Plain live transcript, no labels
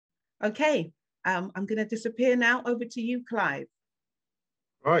Okay, I'm going to disappear now. Over to you, Clive.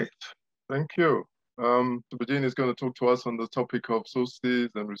 Right, thank you. Dr. Baggini is going to talk to us on the topic of sources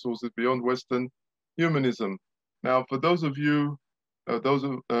and resources beyond Western humanism. Now, for those of you, those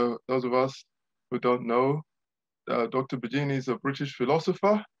of us who don't know, Dr. Baggini is a British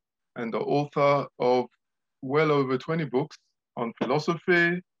philosopher and the author of well over 20 books on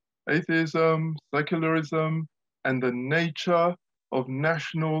philosophy, atheism, secularism, and the nature of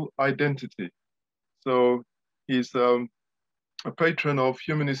national identity. So he's a patron of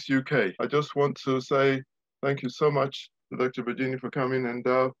Humanists UK. I just want to say thank you so much to Dr. Baggini for coming, and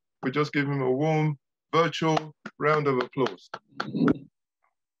we just give him a warm virtual round of applause.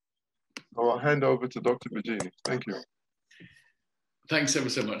 So I'll hand over to Dr. Baggini. Thank you. Thanks ever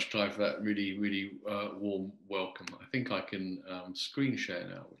so much, Clive, for that really warm welcome. I think I can screen share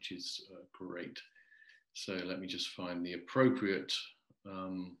now, which is great. So let me just find the appropriate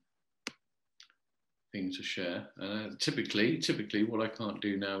thing to share. Typically, what I can't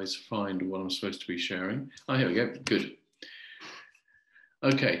do now is find what I'm supposed to be sharing. Oh, here we go. Good.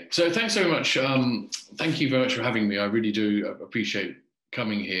 Okay, so thanks very much. Thank you very much for having me. I really do appreciate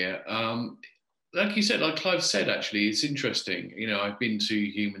coming here. Like you said, like Clive said, actually, it's interesting. You know, I've been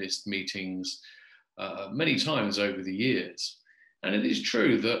to humanist meetings many times over the years. And it is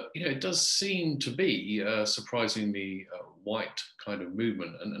true that, you know, it does seem to be a surprisingly white kind of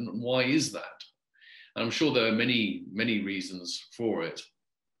movement. And why is that? And I'm sure there are many reasons for it.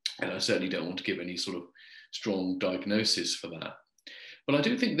 And I certainly don't want to give any sort of strong diagnosis for that. But I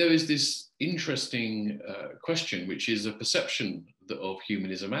do think there is this interesting question, which is a perception of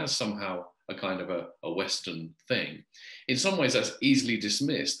humanism as somehow a kind of a Western thing. In some ways, that's easily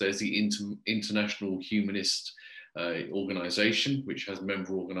dismissed. There's the International Humanist Organization, which has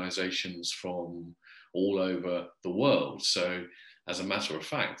member organizations from all over the world. So as a matter of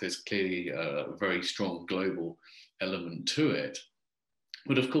fact, there's clearly a very strong global element to it.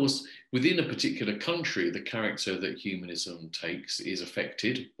 But of course, within a particular country, the character that humanism takes is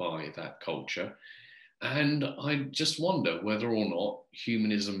affected by that culture. And I just wonder whether or not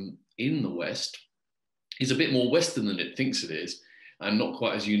humanism in the West is a bit more Western than it thinks it is, and not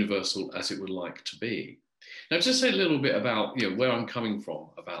quite as universal as it would like to be. Now, just say a little bit about where I'm coming from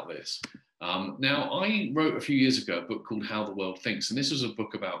about this. Now, I wrote a few years ago a book called How the World Thinks, and this was a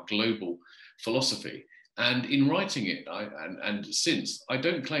book about global philosophy. And in writing it, and since, I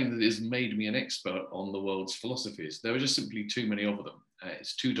don't claim that it has made me an expert on the world's philosophies. There are just simply too many of them.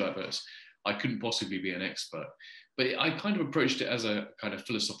 It's too diverse. I couldn't possibly be an expert. But I kind of approached it as a kind of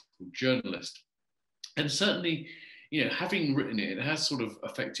philosophical journalist. And certainly, having written it, it has sort of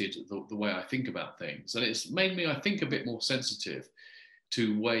affected the way I think about things. And it's made me, I think, a bit more sensitive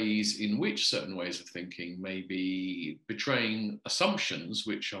to ways in which certain ways of thinking may be betraying assumptions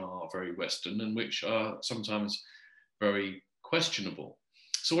which are very Western and which are sometimes very questionable.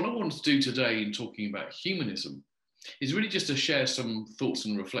 So what I want to do today in talking about humanism is really just to share some thoughts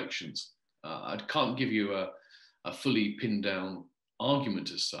and reflections. I can't give you a fully pinned down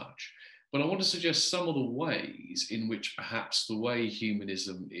argument as such, but I want to suggest some of the ways in which perhaps the way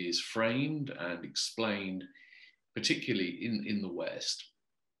humanism is framed and explained, particularly in the West,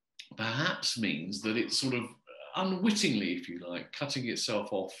 perhaps means that it's sort of unwittingly, if you like, cutting itself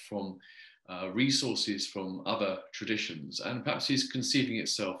off from resources from other traditions, and perhaps is conceiving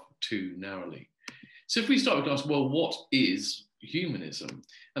itself too narrowly. So if we start to ask, well, what is humanism?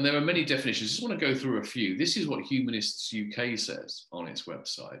 And there are many definitions. I just want to go through a few. This is what Humanists UK says on its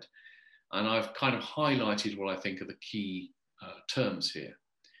website. And I've kind of highlighted what I think are the key terms here.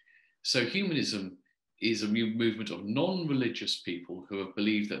 So humanism is a movement of non-religious people who have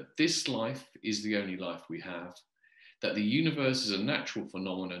believed that this life is the only life we have, that the universe is a natural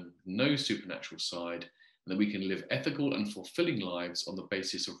phenomenon, no supernatural side, and that we can live ethical and fulfilling lives on the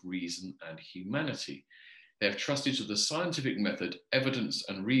basis of reason and humanity. They have trusted to the scientific method, evidence,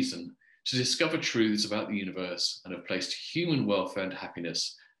 and reason to discover truths about the universe and have placed human welfare and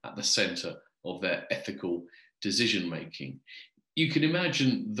happiness at the center of their ethical decision-making. You can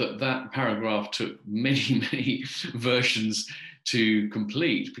imagine that that paragraph took many versions to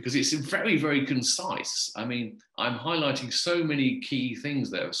complete because it's very, very concise. I mean, I'm highlighting so many key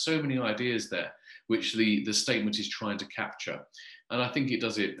things there, so many ideas there, which the statement is trying to capture. And I think it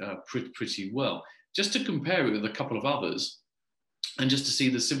does it pretty well. Just to compare it with a couple of others and just to see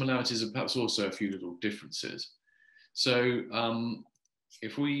the similarities and perhaps also a few little differences. So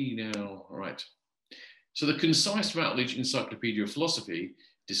if we now, all right. So the Concise Routledge Encyclopedia of Philosophy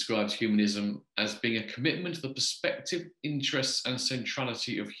describes humanism as being a commitment to the perspective, interests, and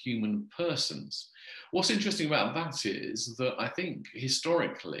centrality of human persons. What's interesting about that is that I think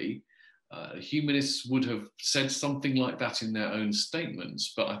historically, Humanists would have said something like that in their own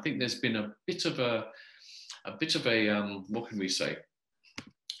statements, but I think there's been a bit of a what can we say?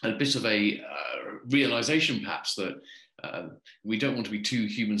 A bit of a realization, perhaps, that we don't want to be too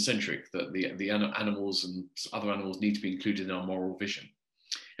human-centric, that the animals and other animals need to be included in our moral vision.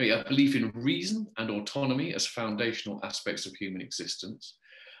 A belief in reason and autonomy as foundational aspects of human existence,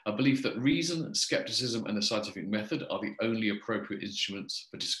 a belief that reason, skepticism, and the scientific method are the only appropriate instruments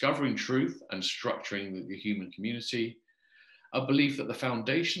for discovering truth and structuring the human community, a belief that the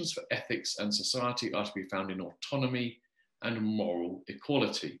foundations for ethics and society are to be found in autonomy and moral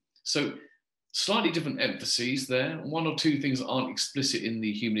equality. So slightly different emphases there. One or two things aren't explicit in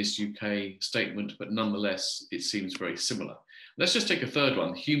the Humanist UK statement, but nonetheless, it seems very similar. Let's just take a third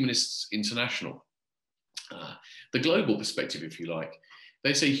one, Humanists International. The global perspective, if you like.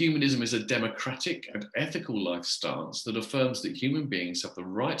 They say humanism is a democratic and ethical life stance that affirms that human beings have the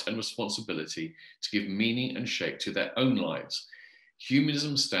right and responsibility to give meaning and shape to their own lives.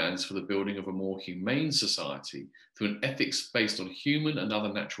 Humanism stands for the building of a more humane society through an ethics based on human and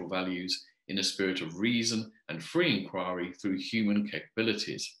other natural values in a spirit of reason and free inquiry through human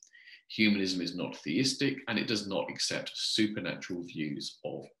capabilities. Humanism is not theistic and it does not accept supernatural views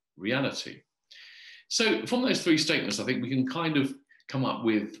of reality. So from those three statements, I think we can kind of come up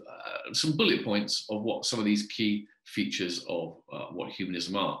with some bullet points of what some of these key features of what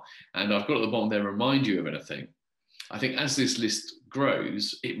humanism are. And I've got at the bottom there, remind you of anything. I think as this list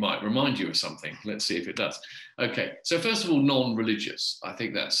grows, it might remind you of something. Let's see if it does. Okay, so first of all, non-religious. I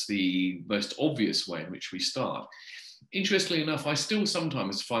think that's the most obvious way in which we start. Interestingly enough, I still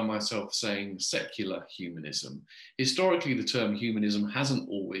sometimes find myself saying secular humanism. Historically, the term humanism hasn't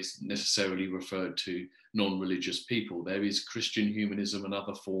always necessarily referred to non-religious people. There is Christian humanism and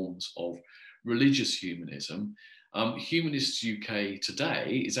other forms of religious humanism. Humanists UK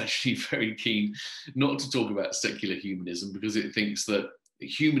today is actually very keen not to talk about secular humanism because it thinks that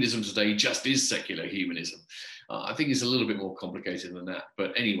humanism today just is secular humanism. I think it's a little bit more complicated than that.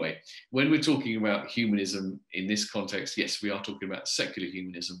 But anyway, when we're talking about humanism in this context, yes, we are talking about secular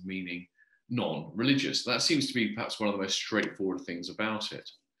humanism, meaning non-religious. That seems to be perhaps one of the most straightforward things about it.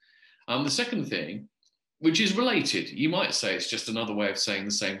 The second thing, which is related, you might say it's just another way of saying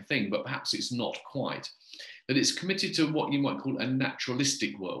the same thing, but perhaps it's not quite, that it's committed to what you might call a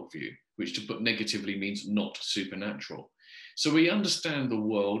naturalistic worldview, which to put negatively means not supernatural. So we understand the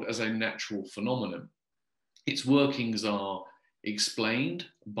world as a natural phenomenon. Its workings are explained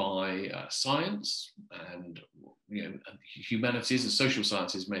by science and humanities and social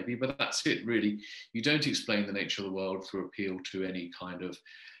sciences maybe, but that's it really. You don't explain the nature of the world through appeal to any kind of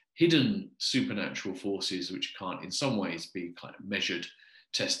hidden supernatural forces which can't in some ways be kind of measured,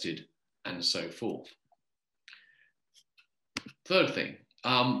 tested, and so forth. Third thing,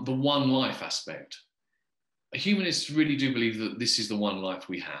 the one life aspect. Humanists really do believe that this is the one life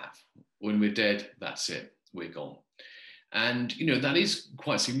we have. When we're dead, that's it, we're gone. And that is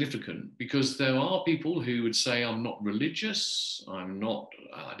quite significant because there are people who would say, I'm not religious, I don't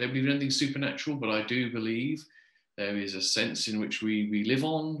believe in anything supernatural, but I do believe there is a sense in which we live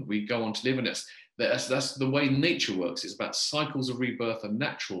on, we go on to live, and that's the way nature works. It's about cycles of rebirth are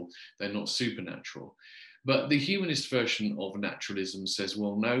natural, they're not supernatural. But the humanist version of naturalism says,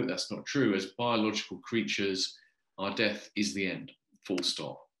 well, no, that's not true. As biological creatures, our death is the end, full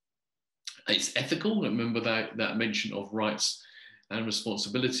stop. It's ethical. Remember that mention of rights and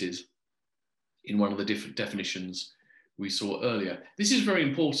responsibilities in one of the different definitions we saw earlier. This is very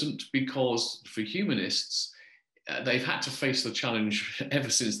important because for humanists, they've had to face the challenge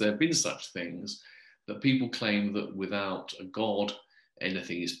ever since there have been such things, that people claim that without a God,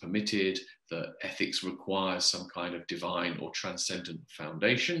 anything is permitted, that ethics requires some kind of divine or transcendent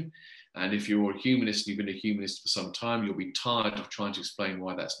foundation. And if you're a humanist, you've been a humanist for some time, you'll be tired of trying to explain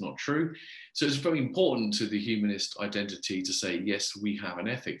why that's not true. So it's very important to the humanist identity to say, yes, we have an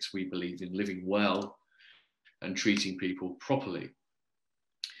ethics. We believe in living well and treating people properly.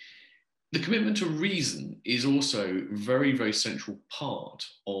 The commitment to reason is also a very, very central part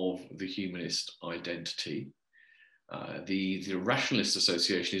of the humanist identity. The Rationalist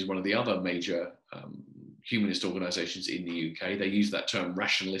Association is one of the other major humanist organisations in the UK. They use that term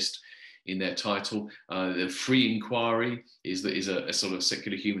rationalist in their title. The Free Inquiry is a sort of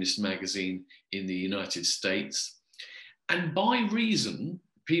secular humanist magazine in the United States. And by reason,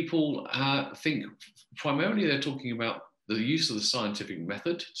 people think primarily they're talking about the use of the scientific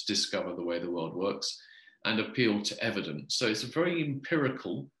method to discover the way the world works and appeal to evidence. So it's a very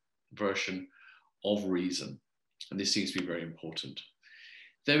empirical version of reason. And this seems to be very important.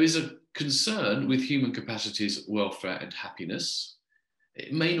 There is a concern with human capacities, welfare, and happiness.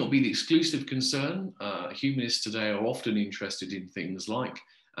 It may not be the exclusive concern. Humanists today are often interested in things like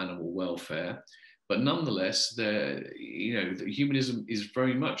animal welfare, but nonetheless, humanism is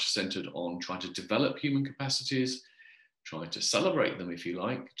very much centered on trying to develop human capacities, trying to celebrate them, if you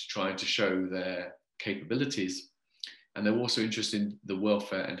like, to try to show their capabilities. And they're also interested in the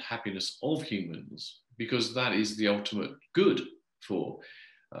welfare and happiness of humans, because that is the ultimate good for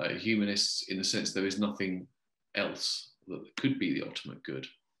humanists, in the sense there is nothing else that could be the ultimate good.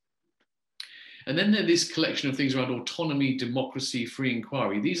 And then there's this collection of things around autonomy, democracy, free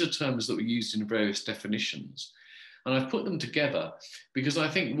inquiry. These are terms that were used in various definitions. And I've put them together because I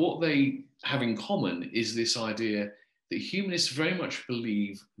think what they have in common is this idea that humanists very much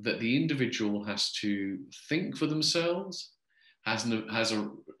believe that the individual has to think for themselves, has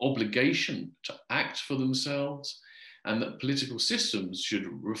an obligation to act for themselves, and that political systems should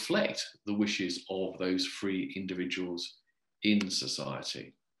reflect the wishes of those free individuals in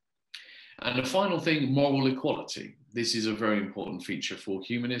society. And the final thing, moral equality. This is a very important feature for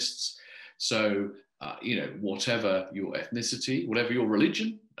humanists. So, whatever your ethnicity, whatever your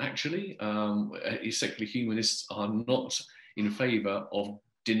religion, actually, secular humanists are not in favor of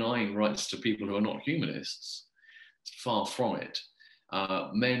denying rights to people who are not humanists. Far from it.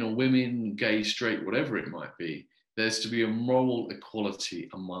 Men or women, gay, straight, whatever it might be, there's to be a moral equality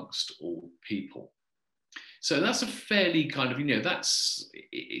amongst all people. So that's a fairly kind of, that's,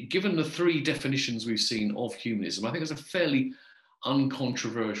 given the three definitions we've seen of humanism, I think it's a fairly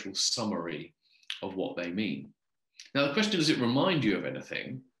uncontroversial summary of what they mean. Now, the question, does it remind you of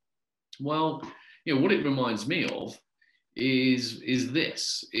anything? Well, what it reminds me of is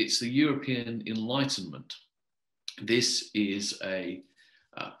this. It's the European Enlightenment. This is a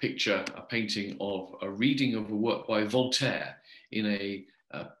picture, a painting of a reading of a work by Voltaire in a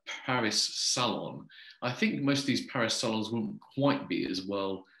Paris salon. I think most of these Paris salons wouldn't quite be as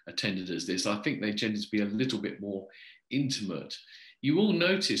well attended as this. I think they tended to be a little bit more intimate. You will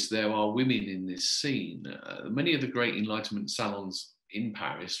notice there are women in this scene. Many of the great Enlightenment salons in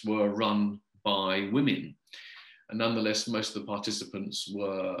Paris were run by women. And nonetheless, most of the participants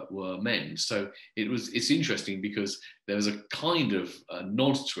were men. So it's interesting because there was a kind of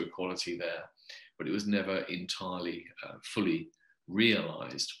nod to equality there, but it was never entirely fully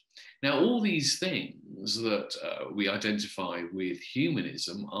realized. Now, all these things that we identify with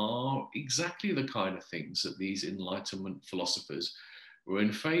humanism are exactly the kind of things that these Enlightenment philosophers were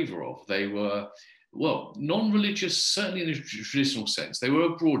in favor of. They were, well, non-religious, certainly in a traditional sense. They were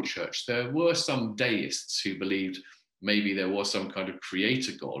a broad church. There were some deists who believed maybe there was some kind of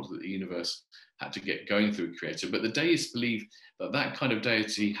creator God, that the universe had to get going through a creator. But the deists believed that that kind of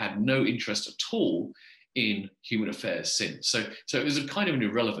deity had no interest at all in human affairs since. So it was a kind of an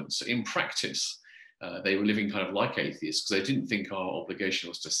irrelevance. In practice, they were living kind of like atheists because they didn't think our obligation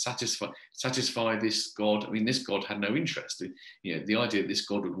was to satisfy this God. I mean, this God had no interest. The idea that this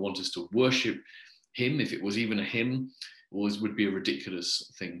God would want us to worship him, if it was even a hymn, would be a ridiculous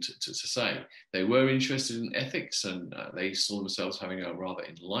thing to say. They were interested in ethics, and they saw themselves having a rather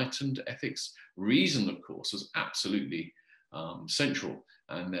enlightened ethics. Reason, of course, was absolutely central,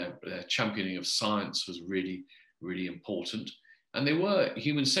 and their championing of science was really, really important. And they were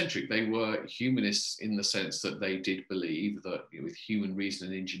human-centric. They were humanists in the sense that they did believe that with human reason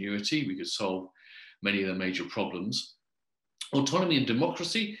and ingenuity, we could solve many of the major problems. Autonomy and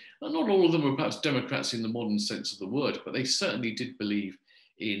democracy, not all of them were perhaps democrats in the modern sense of the word, but they certainly did believe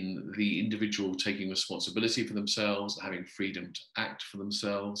in the individual taking responsibility for themselves, having freedom to act for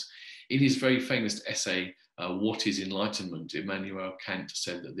themselves. In his very famous essay, What is Enlightenment?, Immanuel Kant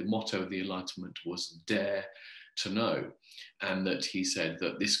said that the motto of the Enlightenment was dare to know. And that he said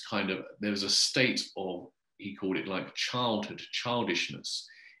that there was a state of, he called it like childhood, childishness,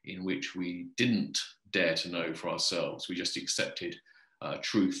 in which we didn't dare to know for ourselves. We just accepted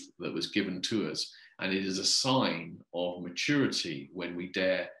truth that was given to us. And it is a sign of maturity when we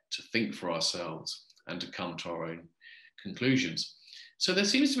dare to think for ourselves and to come to our own conclusions. So there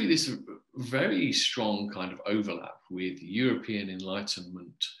seems to be this very strong kind of overlap with European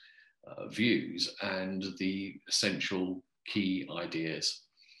Enlightenment views and the essential key ideas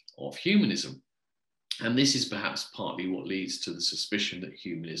of humanism. And this is perhaps partly what leads to the suspicion that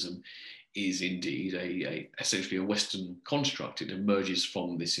humanism is indeed essentially a Western construct. It emerges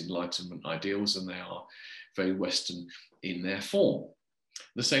from this Enlightenment ideals, and they are very Western in their form. At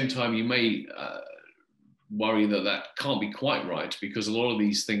the same time, you may worry that that can't be quite right, because a lot of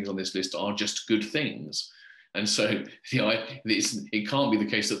these things on this list are just good things. And so it can't be the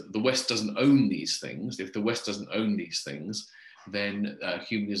case that the West doesn't own these things. If the West doesn't own these things, then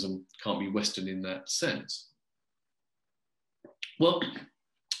humanism can't be Western in that sense. Well,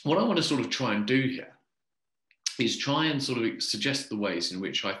 what I want to sort of try and do here is try and sort of suggest the ways in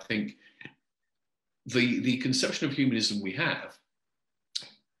which I think the conception of humanism we have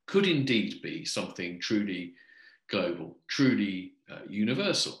could indeed be something truly global, truly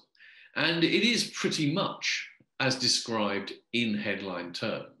universal. And it is pretty much as described in headline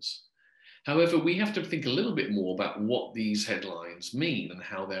terms. However, we have to think a little bit more about what these headlines mean and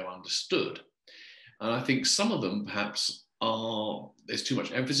how they're understood. And I think some of them perhaps there's too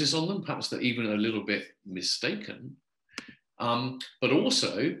much emphasis on them, perhaps they're even a little bit mistaken. But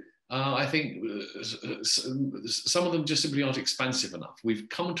also, I think some of them just simply aren't expansive enough. We've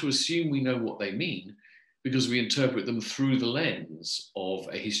come to assume we know what they mean because we interpret them through the lens of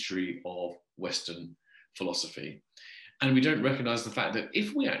a history of Western philosophy. And we don't recognize the fact that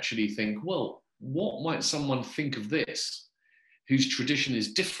if we actually think, well, what might someone think of this, whose tradition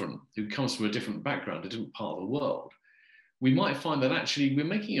is different, who comes from a different background, a different part of the world, we might find that actually we're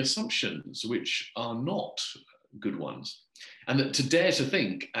making assumptions which are not good ones. And that to dare to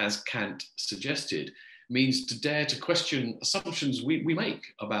think, as Kant suggested, means to dare to question assumptions we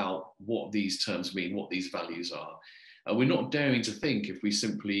make about what these terms mean, what these values are. We're not daring to think if we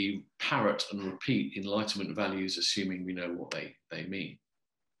simply parrot and repeat Enlightenment values, assuming we know what they mean.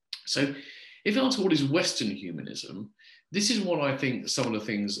 So if I answer what is Western humanism, this is what I think some of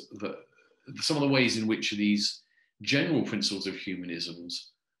the ways in which these general principles of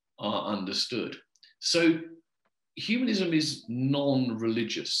humanisms are understood. So humanism is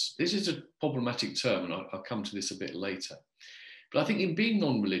non-religious. This is a problematic term, and I'll come to this a bit later. But I think in being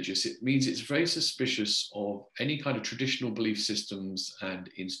non-religious, it means it's very suspicious of any kind of traditional belief systems and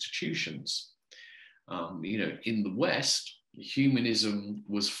institutions. In the West, humanism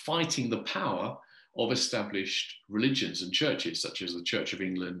was fighting the power of established religions and churches, such as the Church of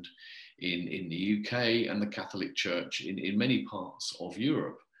England in the UK and the Catholic Church in many parts of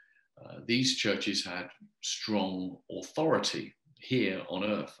Europe. These churches had strong authority here on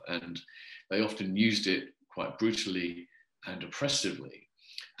earth, and they often used it quite brutally and oppressively.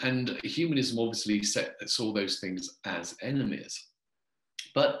 And humanism obviously saw those things as enemies.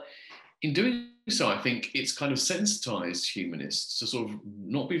 But in doing so, I think it's kind of sensitized humanists to sort of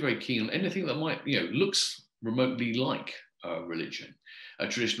not be very keen on anything that might, looks remotely like a religion, a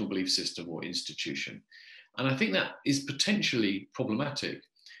traditional belief system or institution. And I think that is potentially problematic,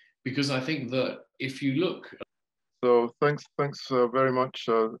 because I think that if you look... So thanks very much,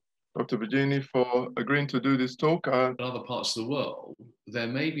 Dr. Baggini, for agreeing to do this talk. In other parts of the world, there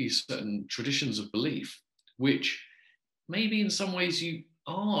may be certain traditions of belief, which maybe in some ways you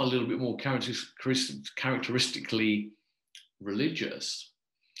are a little bit more characteristically religious,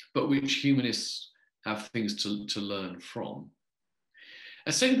 but which humanists have things to learn from.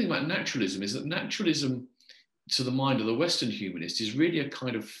 A second thing about naturalism is that naturalism, to the mind of the Western humanist, is really a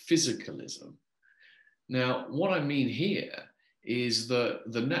kind of physicalism. Now, what I mean here is that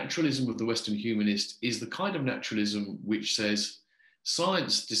the naturalism of the Western humanist is the kind of naturalism which says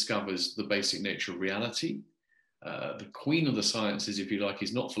science discovers the basic nature of reality. The queen of the sciences, if you like,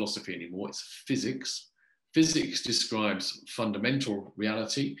 is not philosophy anymore, it's physics. Physics describes fundamental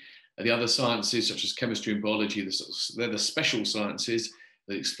reality. The other sciences, such as chemistry and biology, they're the special sciences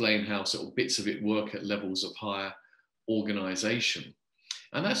that explain how sort of bits of it work at levels of higher organization.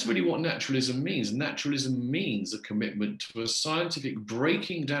 And that's really what naturalism means. Naturalism means a commitment to a scientific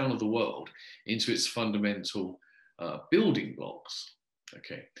breaking down of the world into its fundamental building blocks.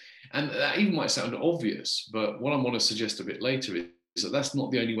 Okay, and that even might sound obvious, but what I want to suggest a bit later is that that's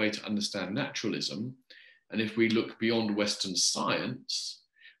not the only way to understand naturalism. And if we look beyond Western science,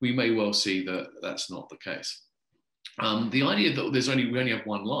 we may well see that that's not the case. The idea that we only have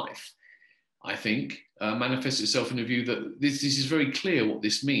one life, I think, manifests itself in a view that this is very clear what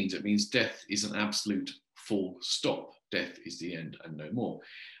this means. It means death is an absolute full stop. Death is the end and no more.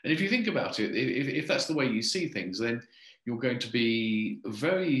 And if you think about it, if that's the way you see things, then you're going to be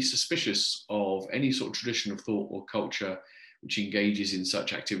very suspicious of any sort of tradition of thought or culture which engages in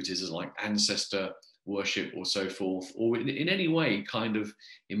such activities as like ancestor worship or so forth, or in any way kind of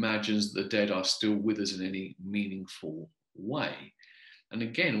imagines the dead are still with us in any meaningful way. And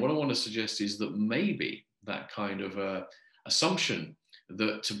again, what I want to suggest is that maybe that kind of assumption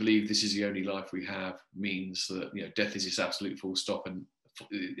that to believe this is the only life we have means that death is this absolute full stop and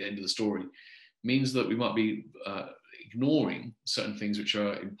the end of the story, means that we might be ignoring certain things which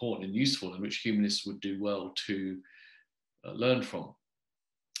are important and useful and which humanists would do well to learn from.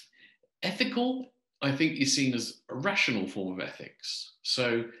 Ethical, I think, is seen as a rational form of ethics.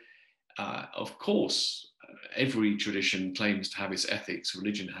 So, of course, every tradition claims to have its ethics.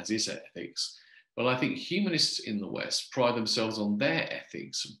 Religion has its ethics. But I think humanists in the West pride themselves on their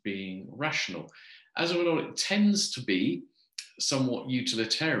ethics being rational. As a result, it tends to be somewhat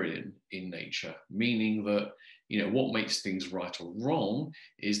utilitarian in nature, meaning that, you know, what makes things right or wrong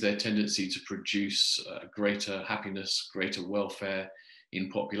is their tendency to produce greater happiness, greater welfare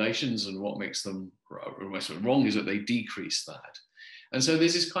in populations, and what makes them wrong is that they decrease that. And so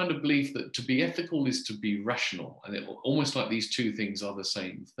there's this kind of belief that to be ethical is to be rational, and almost like these two things are the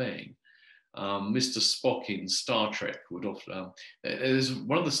same thing. Mr. Spock in Star Trek would often, there's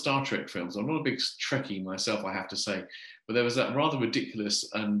one of the Star Trek films, I'm not a big Trekkie myself, I have to say, but there was that rather ridiculous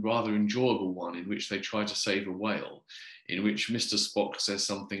and rather enjoyable one in which they try to save a whale, in which Mr. Spock says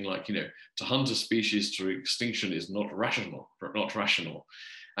something like, you know, to hunt a species to extinction is not rational.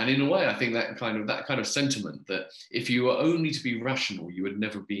 And in a way, I think that kind of sentiment that if you were only to be rational, you would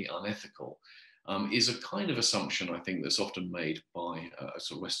never be unethical, is a kind of assumption, I think, that's often made by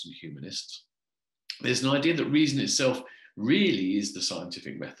sort of Western humanists. There's an idea that reason itself really is the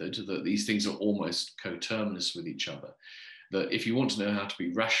scientific method, that these things are almost coterminous with each other, that if you want to know how to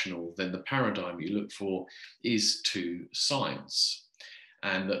be rational, then the paradigm you look for is to science,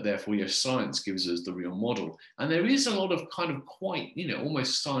 and that therefore, yes, science gives us the real model. And there is a lot of kind of quite, you know,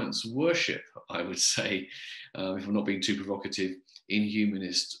 almost science worship, I would say, if I'm not being too provocative, in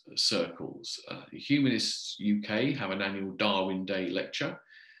humanist circles. Humanists UK have an annual Darwin Day lecture.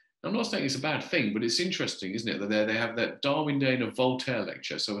 I'm not saying it's a bad thing, but it's interesting, isn't it? That they have that Darwin Day and a Voltaire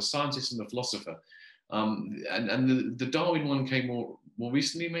lecture, so a scientist and a philosopher. And the Darwin one came more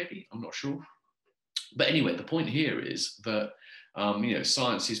recently, maybe, I'm not sure. But anyway, the point here is that you know,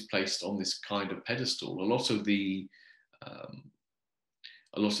 science is placed on this kind of pedestal. A lot of the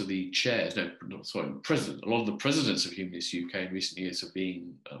chairs, a lot of the presidents of Humanist UK in recent years have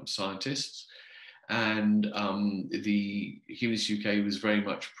been scientists, and the Humanist UK was very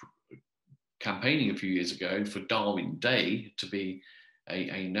much campaigning a few years ago for Darwin Day to be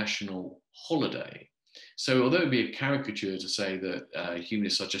a national holiday. So although it would be a caricature to say that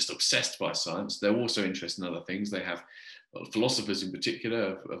humanists are just obsessed by science, they're also interested in other things. They have, well, philosophers in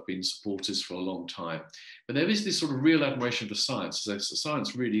particular have been supporters for a long time. But there is this sort of real admiration for science. So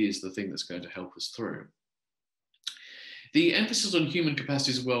science really is the thing that's going to help us through. The emphasis on human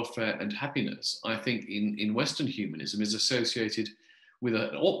capacities of welfare and happiness, I think, in Western humanism is associated with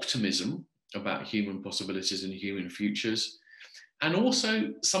an optimism about human possibilities and human futures, and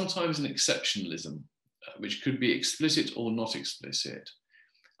also sometimes an exceptionalism, which could be explicit or not explicit.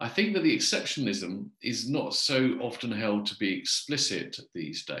 I think that the exceptionalism is not so often held to be explicit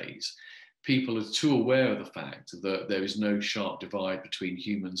these days. People are too aware of the fact that there is no sharp divide between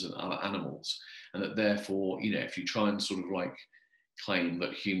humans and other animals, and that therefore, you know, if you try and sort of like claim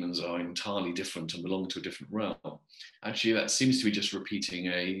that humans are entirely different and belong to a different realm, actually that seems to be just repeating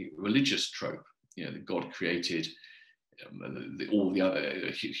a religious trope, you know, that God created all the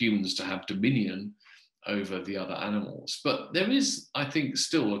other humans to have dominion over the other animals. But there is, I think,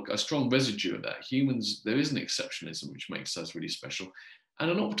 still a strong residue of that. Humans, there is an exceptionalism which makes us really special,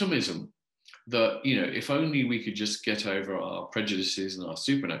 and an optimism that, you know, if only we could just get over our prejudices and our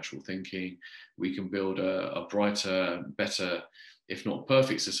supernatural thinking, we can build a brighter, better, if not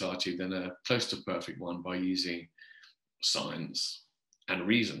perfect society, than a close to perfect one by using science and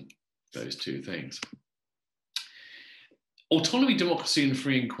reason, those two things. Autonomy, democracy, and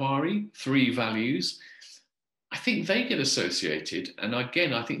free inquiry, three values, I think they get associated, and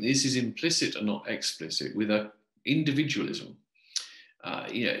again, I think this is implicit and not explicit, with a individualism.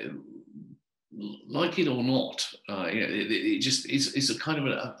 You know, like it or not, you know, it's a kind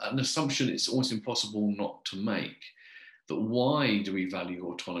of an assumption it's almost impossible not to make. That why do we value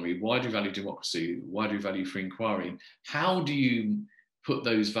autonomy? Why do we value democracy? Why do we value free inquiry? How do you put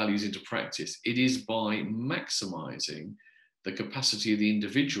those values into practice? It is by maximizing the capacity of the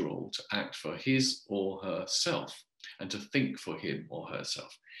individual to act for his or herself and to think for him or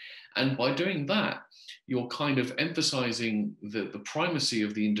herself. And by doing that, you're kind of emphasizing the primacy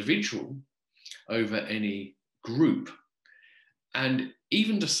of the individual over any group. And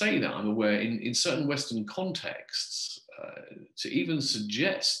even to say that, I'm aware in certain Western contexts, to even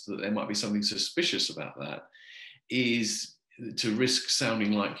suggest that there might be something suspicious about that is to risk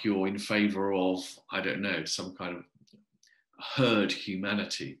sounding like you're in favor of, I don't know, some kind of herd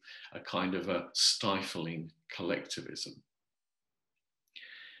humanity, a kind of a stifling collectivism.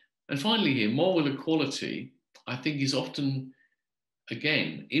 And finally here, moral equality, I think, is often,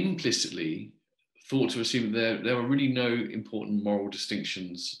 again, implicitly thought to assume that there are really no important moral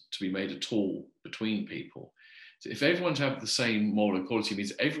distinctions to be made at all between people. So if everyone to have the same moral equality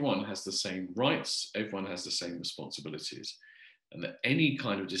means everyone has the same rights, everyone has the same responsibilities. and that any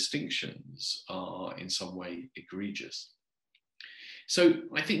kind of distinctions are in some way egregious. So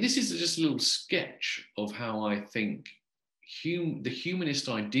I think this is just a little sketch of how I think the humanist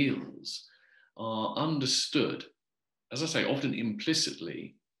ideals are understood, as I say, often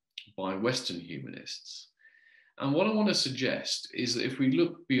implicitly by Western humanists. And what I want to suggest is that if we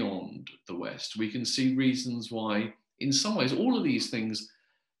look beyond the West, we can see reasons why, in some ways, all of these things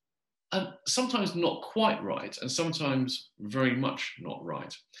are sometimes not quite right and sometimes very much not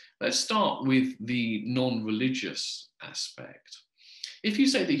right. Let's start with the non-religious aspect. If you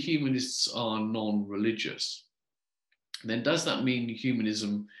say that humanists are non-religious, then does that mean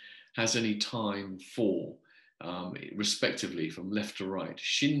humanism has any time for, respectively, from left to right,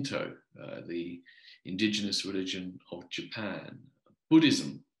 Shinto, the indigenous religion of Japan,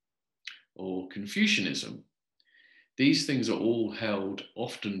 Buddhism, or Confucianism? These things are all held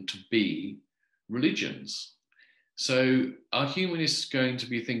often to be religions. So are humanists going to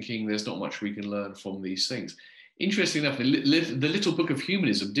be thinking there's not much we can learn from these things? Interestingly enough, the Little Book of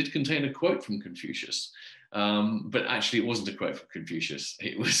Humanism did contain a quote from Confucius, but actually it wasn't a quote from Confucius.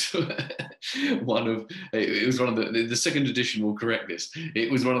 It was one of the second edition will correct this.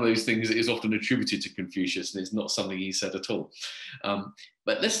 It was one of those things that is often attributed to Confucius, and it's not something he said at all.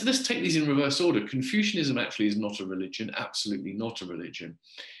 But let's take these in reverse order. Confucianism actually is not a religion, absolutely not a religion.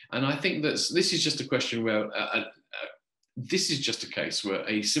 And I think that this is just a question where this is just a case where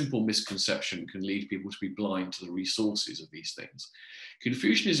a simple misconception can lead people to be blind to the resources of these things.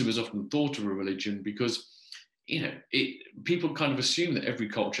 Confucianism is often thought of a religion because, people kind of assume that every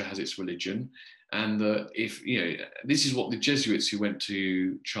culture has its religion, and that if, this is what the Jesuits who went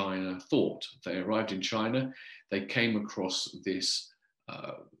to China thought. They arrived in China, they came across this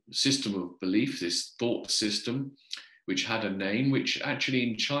system of belief, this thought system, which had a name, which actually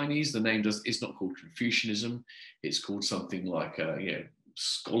in Chinese, the name is not called Confucianism. It's called something like,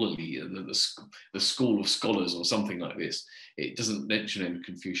 scholarly, the school of scholars or something like this. It doesn't mention any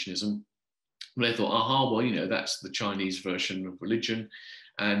Confucianism. But they thought, aha, well, that's the Chinese version of religion.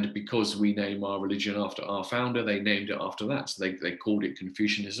 And because we name our religion after our founder, they named it after that. So they called it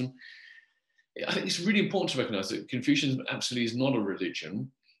Confucianism. I think it's really important to recognize that Confucianism absolutely is not a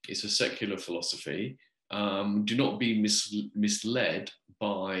religion. It's a secular philosophy. Do not be misled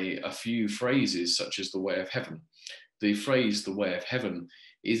by a few phrases such as the way of heaven. The phrase the way of heaven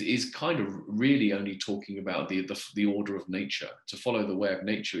is kind of really only talking about the order of nature. To follow the way of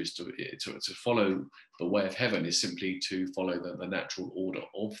nature is to follow the way of heaven is simply to follow the natural order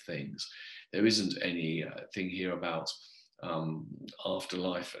of things. There isn't any thing here about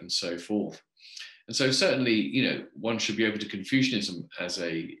afterlife and so forth. And so certainly, one should be open to Confucianism as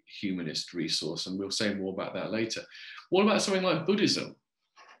a humanist resource, and we'll say more about that later. What about something like Buddhism?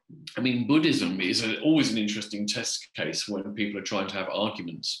 I mean, Buddhism is always an interesting test case when people are trying to have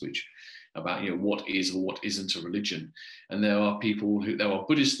arguments about what is or what isn't a religion. And there are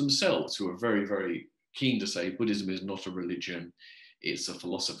Buddhists themselves who are very, very keen to say Buddhism is not a religion, it's a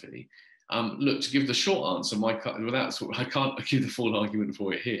philosophy. Look, to give the short answer, I can't give the full argument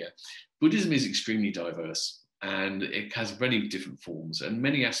for it here. Buddhism is extremely diverse, and it has many different forms, and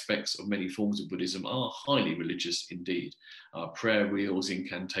many aspects of many forms of Buddhism are highly religious indeed. Prayer wheels,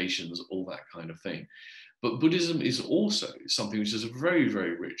 incantations, all that kind of thing. But Buddhism is also something which is a very,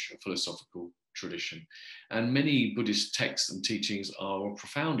 very rich philosophical tradition. And many Buddhist texts and teachings are of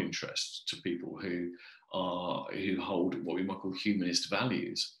profound interest to people who hold what we might call humanist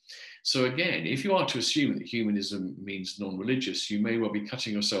values. So again, if you are to assume that humanism means non-religious, you may well be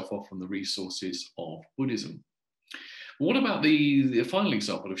cutting yourself off from the resources of Buddhism. What about the final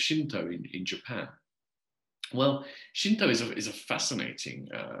example of Shinto in Japan? Well, Shinto is a fascinating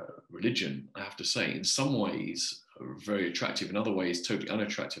religion, I have to say. In some ways, very attractive. In other ways, totally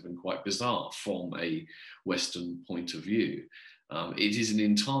unattractive and quite bizarre from a Western point of view. It is an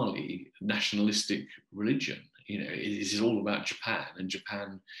entirely nationalistic religion. It is all about Japan, and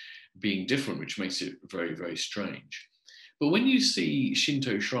Japan being different, which makes it very, very strange. But when you see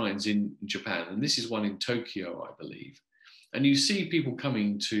Shinto shrines in Japan, and this is one in Tokyo, I believe, and you see people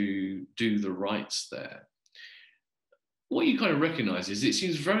coming to do the rites there, what you kind of recognize is it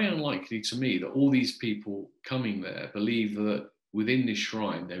seems very unlikely to me that all these people coming there believe that within this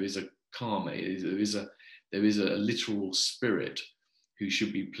shrine there is a karma, there is a literal spirit who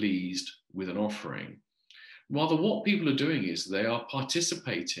should be pleased with an offering. Rather, what people are doing is they are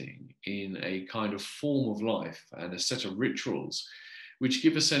participating in a kind of form of life and a set of rituals which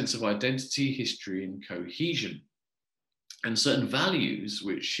give a sense of identity, history, and cohesion. And certain values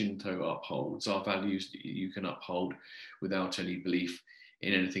which Shinto upholds are values that you can uphold without any belief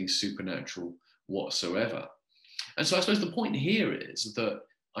in anything supernatural whatsoever. And so I suppose the point here is that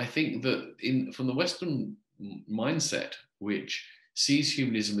I think that from the Western mindset, which sees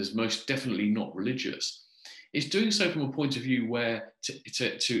humanism as most definitely not religious, it's doing so from a point of view where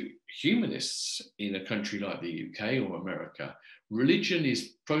to humanists in a country like the UK or America, religion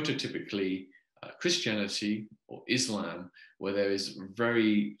is prototypically Christianity or Islam, where there is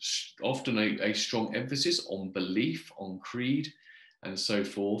very often a strong emphasis on belief, on creed, and so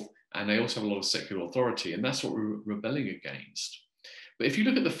forth. And they also have a lot of secular authority, and that's what we're rebelling against. But if you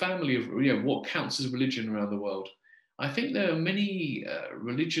look at the family of what counts as religion around the world, I think there are many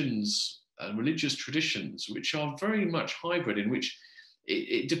religions and religious traditions which are very much hybrid, in which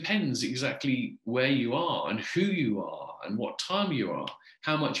it depends exactly where you are and who you are and what time you are,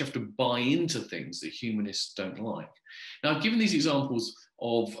 how much you have to buy into things that humanists don't like. Now, I've given these examples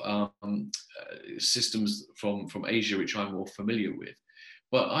of systems from Asia, which I'm more familiar with.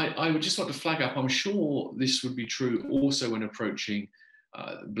 But I would just want to flag up, I'm sure this would be true also when approaching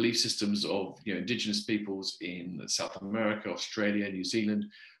belief systems of indigenous peoples in South America, Australia, New Zealand,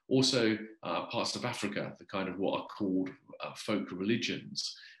 also parts of Africa, the kind of what are called folk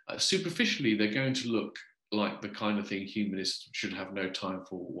religions. Superficially, they're going to look like the kind of thing humanists should have no time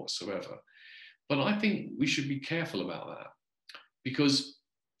for whatsoever. But I think we should be careful about that, because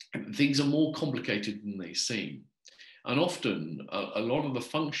things are more complicated than they seem. And often a lot of the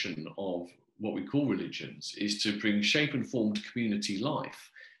function of what we call religions is to bring shape and form to community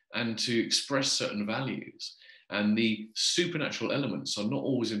life and to express certain values. And the supernatural elements are not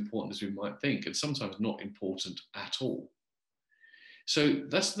always important as we might think, and sometimes not important at all. So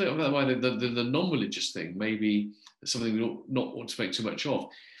that's why the non-religious thing may be something we not want to make too much of.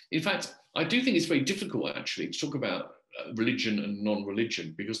 In fact, I do think it's very difficult actually to talk about religion and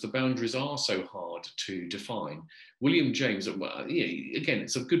non-religion, because the boundaries are so hard to define. William James, again,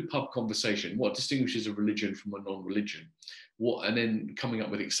 it's a good pub conversation. What distinguishes a religion from a non-religion? And then coming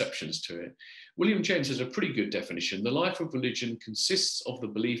up with exceptions to it. William James has a pretty good definition. The life of religion consists of the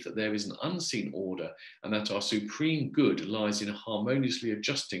belief that there is an unseen order and that our supreme good lies in harmoniously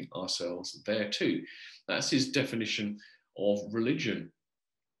adjusting ourselves thereto. That's his definition of religion.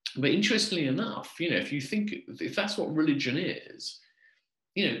 But interestingly enough, if that's what religion is,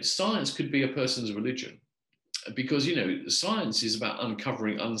 science could be a person's religion, because, science is about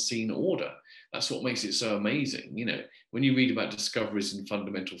uncovering unseen order. That's what makes it so amazing. When you read about discoveries in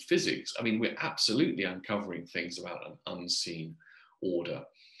fundamental physics, I mean, we're absolutely uncovering things about an unseen order.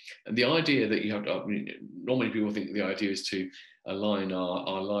 And the idea that you have to, normally people think the idea is to align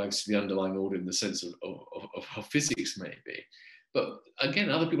our lives to the underlying order in the sense of how physics may be. But again,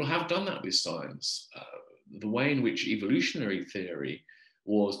 other people have done that with science. The way in which evolutionary theory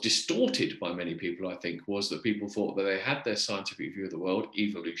was distorted by many people, I think, was that people thought that they had their scientific view of the world,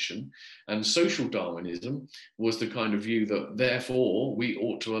 evolution, and social Darwinism was the kind of view that therefore we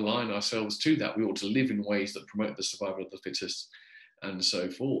ought to align ourselves to that. We ought to live in ways that promote the survival of the fittest and so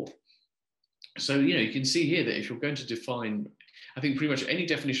forth. So, you can see here that if you're going to define, I think pretty much any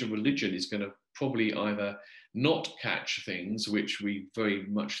definition of religion is going to probably either not catch things which we very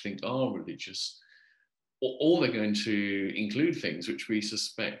much think are religious, or they're going to include things which we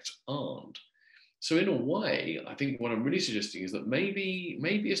suspect aren't. So in a way, I think what I'm really suggesting is that maybe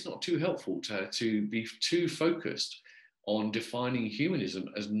it's not too helpful to be too focused on defining humanism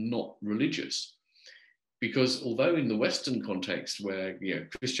as not religious. Because although in the Western context where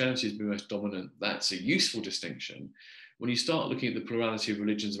Christianity has been most dominant, that's a useful distinction. When you start looking at the plurality of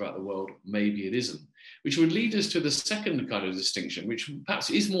religions about the world, maybe it isn't. Which would lead us to the second kind of distinction, which perhaps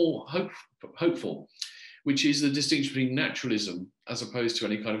is more hopeful, which is the distinction between naturalism as opposed to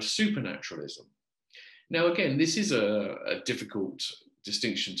any kind of supernaturalism. Now, again, this is a difficult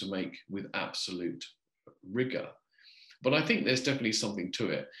distinction to make with absolute rigor, but I think there's definitely something to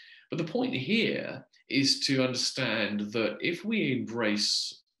it. But the point here is to understand that if we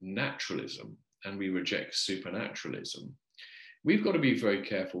embrace naturalism and we reject supernaturalism, we've got to be very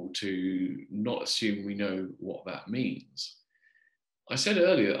careful to not assume we know what that means. I said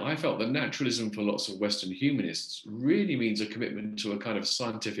earlier, I felt that naturalism for lots of Western humanists really means a commitment to a kind of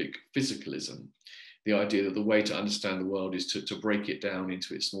scientific physicalism. The idea that the way to understand the world is to break it down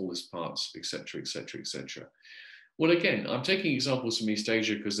into its smallest parts, etc., etc., etc. Well, again, I'm taking examples from East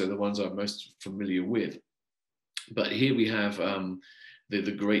Asia because they're the ones I'm most familiar with. But here we have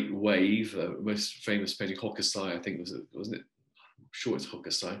the Great Wave, most famous painting, Hokusai, I think, wasn't it? I'm sure it's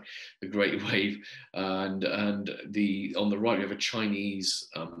Hokusai, the Great Wave. And on the right, we have a Chinese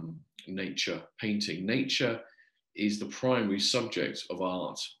nature painting. Nature is the primary subject of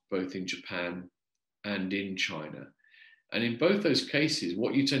art, both in Japan and in China. And in both those cases,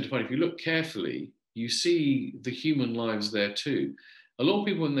 what you tend to find, if you look carefully, you see the human lives there too. A lot of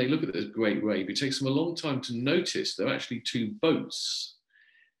people, when they look at this great wave, it takes them a long time to notice there are actually two boats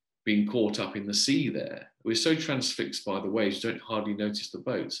being caught up in the sea there. We're so transfixed by the waves, you don't hardly notice the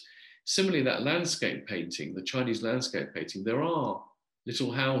boats. Similarly, that landscape painting, the Chinese landscape painting, there are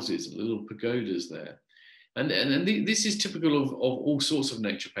little houses and little pagodas there. And this is typical of all sorts of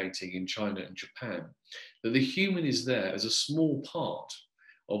nature painting in China and Japan, that the human is there as a small part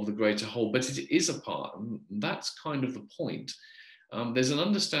of the greater whole, but it is a part, and that's kind of the point. There's an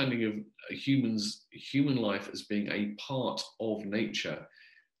understanding of human life as being a part of nature,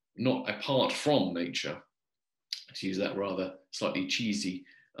 not apart from nature, to use that rather slightly cheesy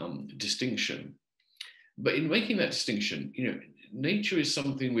distinction. But in making that distinction, you know, nature is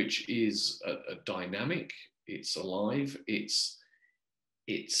something which is a dynamic, it's alive,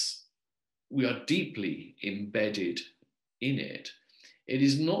 we are deeply embedded in it. It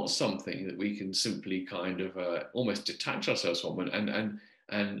is not something that we can simply kind of almost detach ourselves from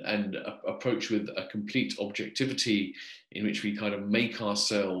and approach with a complete objectivity in which we kind of make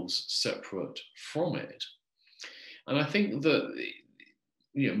ourselves separate from it. And I think that,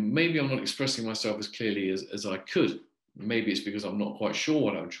 you know, maybe I'm not expressing myself as clearly as I could. Maybe it's because I'm not quite sure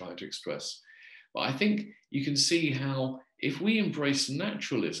what I'm trying to express. But I think you can see how if we embrace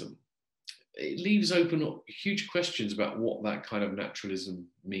naturalism, it leaves open huge questions about what that kind of naturalism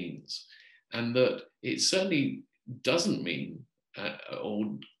means. And that it certainly doesn't mean,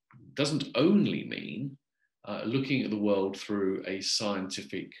 or doesn't only mean, looking at the world through a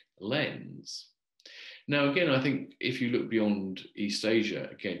scientific lens. Now, again, I think if you look beyond East Asia,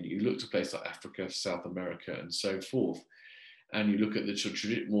 again, you look to places like Africa, South America, and so forth, and you look at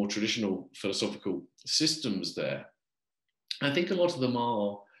the more traditional philosophical systems there, I think a lot of them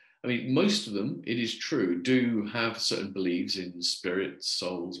are, I mean, most of them, it is true, do have certain beliefs in spirits,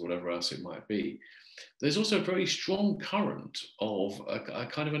 souls, whatever else it might be. There's also a very strong current of a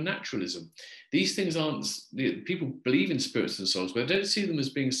kind of a naturalism. These things aren't, people believe in spirits and souls, but they don't see them as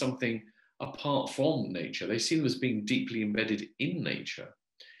being something apart from nature. They see them as being deeply embedded in nature.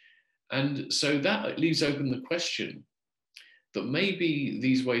 And so that leaves open the question that maybe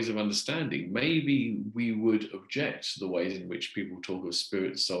these ways of understanding, maybe we would object to the ways in which people talk of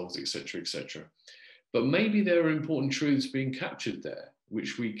spirits, souls, etc., etc. But maybe there are important truths being captured there,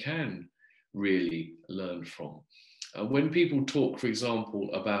 which we can really learn from. When people talk, for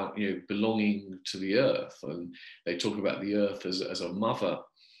example, about, you know, belonging to the earth, and they talk about the earth as a mother,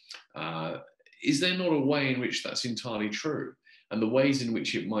 is there not a way in which that's entirely true? And the ways in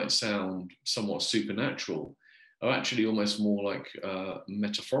which it might sound somewhat supernatural are actually almost more like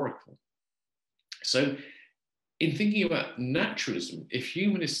metaphorical. So in thinking about naturalism, if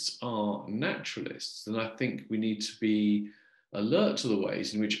humanists are naturalists, then I think we need to be alert to the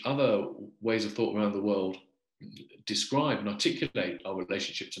ways in which other ways of thought around the world describe and articulate our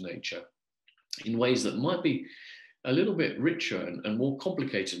relationship to nature in ways that might be a little bit richer and more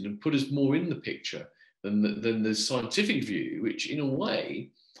complicated and put us more in the picture than the scientific view, which in a way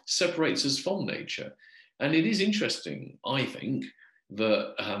separates us from nature. And it is interesting, I think,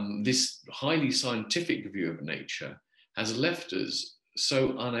 that this highly scientific view of nature has left us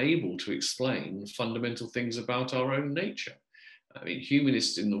so unable to explain fundamental things about our own nature. I mean,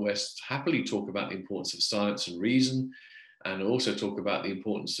 humanists in the West happily talk about the importance of science and reason, and also talk about the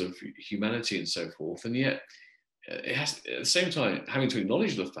importance of humanity and so forth. And yet, it has, at the same time, having to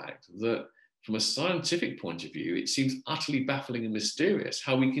acknowledge the fact that from a scientific point of view, it seems utterly baffling and mysterious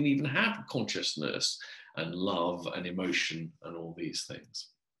how we can even have consciousness and love and emotion and all these things.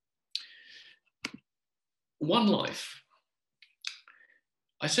 One life.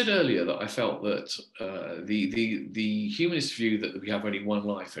 I said earlier that I felt that the humanist view that we have only one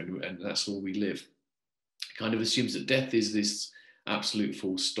life and that's all we live kind of assumes that death is this absolute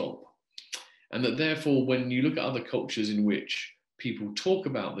full stop. And that therefore, when you look at other cultures in which people talk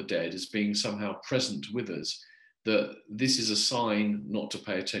about the dead as being somehow present with us, that this is a sign not to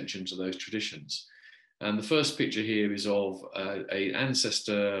pay attention to those traditions. And the first picture here is of an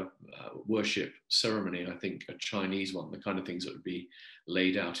ancestor worship ceremony, I think a Chinese one, the kind of things that would be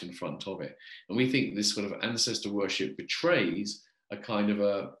laid out in front of it. And we think this sort of ancestor worship betrays a kind of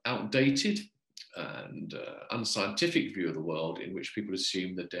a outdated and unscientific view of the world in which people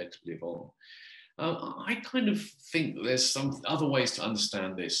assume the dead live on. I kind of think that there's some other ways to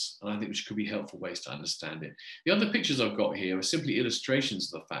understand this, and I think which could be helpful ways to understand it. The other pictures I've got here are simply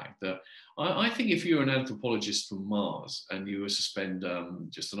illustrations of the fact that I think if you're an anthropologist from Mars and you were to spend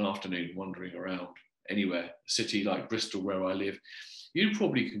just an afternoon wandering around anywhere, a city like Bristol where I live, you'd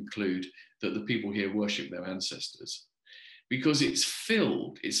probably conclude that the people here worship their ancestors. because it's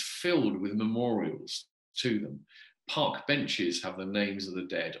filled with memorials to them. Park benches have the names of the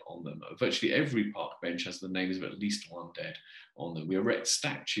dead on them. Virtually every park bench has the names of at least one dead on them. We erect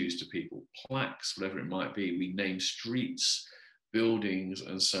statues to people, plaques, whatever it might be. We name streets, buildings,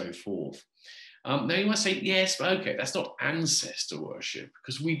 and so forth. Now you might say, yes, but okay, that's not ancestor worship,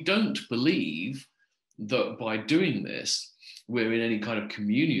 because we don't believe that by doing this, we're in any kind of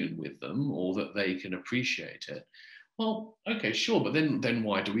communion with them or that they can appreciate it. Well, okay, sure, but then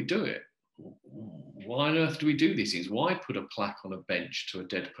why do we do it? Why on earth do we do these things? Why put a plaque on a bench to a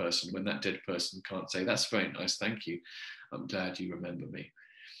dead person when that dead person can't say, that's very nice, thank you, I'm glad you remember me?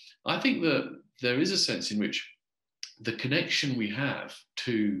 I think that there is a sense in which the connection we have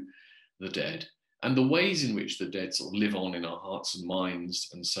to the dead and the ways in which the dead sort of live on in our hearts and minds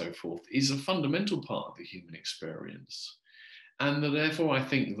and so forth is a fundamental part of the human experience. And therefore, I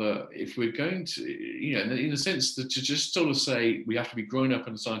think that if we're going to, in a sense, that to just sort of say we have to be grown up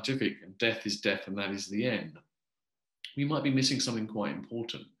and scientific and death is death and that is the end, we might be missing something quite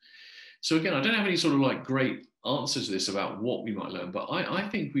important. So again, I don't have any sort of like great answer to this about what we might learn, but I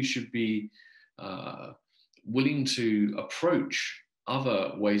think we should be willing to approach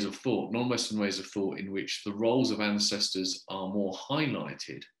other ways of thought, non-Western ways of thought, in which the roles of ancestors are more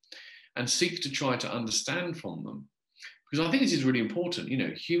highlighted, and seek to try to understand from them. Because I think this is really important.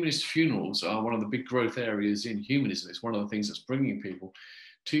 Humanist funerals are one of the big growth areas in humanism. It's one of the things that's bringing people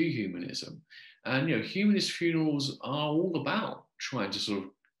to humanism. And, humanist funerals are all about trying to sort of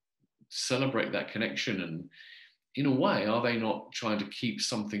celebrate that connection. And in a way, are they not trying to keep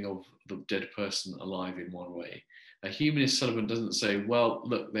something of the dead person alive in one way? A humanist celebrant doesn't say, well,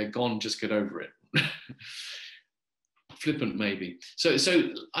 look, they're gone, just get over it. Flippant, maybe. So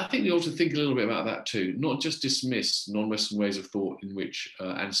I think we ought to think a little bit about that too, not just dismiss non-Western ways of thought in which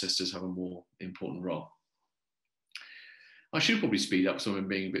ancestors have a more important role. I should probably speed up, so I'm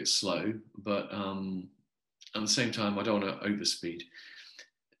being a bit slow, but at the same time, I don't want to overspeed.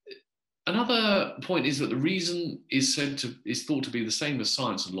 Another point is that the reason is thought to be the same as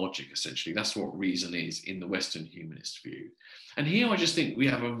science and logic, essentially. That's what reason is in the Western humanist view. And here I just think we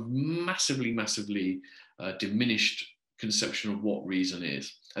have a massively diminished conception of what reason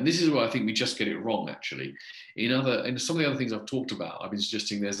is. And this is where I think we just get it wrong, actually. In some of the other things I've talked about, I've been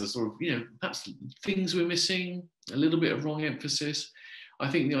suggesting there's a sort of, perhaps things we're missing, a little bit of wrong emphasis. I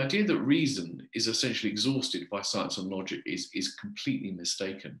think the idea that reason is essentially exhausted by science and logic is completely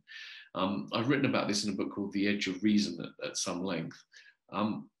mistaken. I've written about this in a book called The Edge of Reason at some length.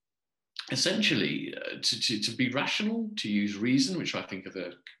 Essentially, to be rational, to use reason, which I think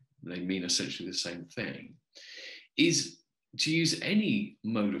they mean essentially the same thing, is to use any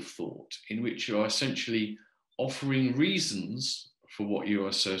mode of thought in which you are essentially offering reasons for what you are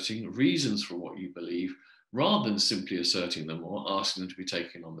asserting, reasons for what you believe, rather than simply asserting them or asking them to be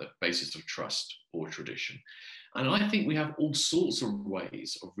taken on the basis of trust or tradition. And I think we have all sorts of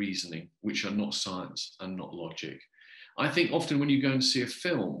ways of reasoning which are not science and not logic. I think often when you go and see a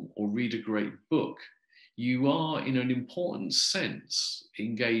film or read a great book, you are in an important sense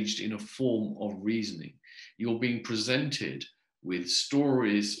engaged in a form of reasoning. You're being presented with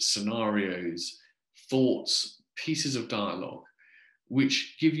stories, scenarios, thoughts, pieces of dialogue,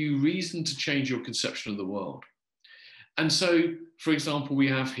 which give you reason to change your conception of the world. And so, for example, we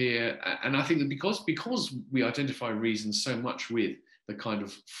have here, and I think that because we identify reason so much with the kind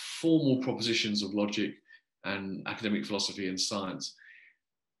of formal propositions of logic and academic philosophy and science,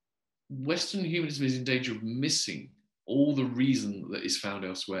 Western humanism is in danger of missing all the reason that is found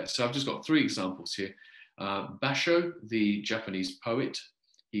elsewhere. So I've just got 3 examples here. Basho, the Japanese poet,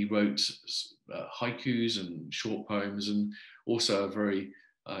 he wrote haikus and short poems, and also a very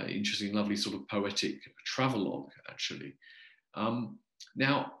interesting, lovely sort of poetic travelogue, actually.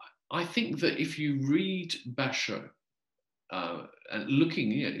 Now, I think that if you read Basho, and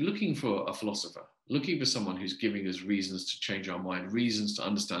looking for a philosopher, looking for someone who's giving us reasons to change our mind, reasons to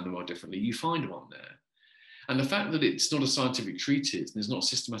understand the world differently, you find one there. And the fact that it's not a scientific treatise, and it's not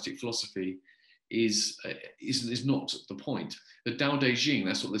systematic philosophy, is not the point. The Tao Te Ching,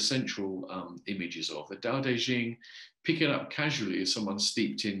 that's what the central image is of. The Tao Te Ching, pick it up casually as someone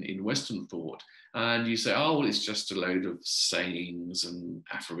steeped in Western thought, and you say, oh, well, it's just a load of sayings and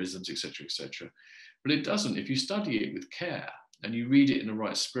aphorisms, etc., etc. But it doesn't. If you study it with care and you read it in the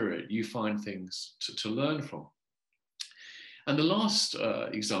right spirit, you find things to learn from. And the last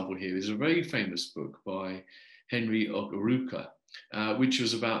example here is a very famous book by Henry Ogaruka, which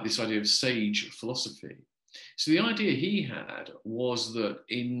was about this idea of sage philosophy. So the idea he had was that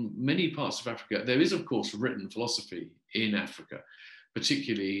in many parts of Africa, there is, of course, written philosophy in Africa,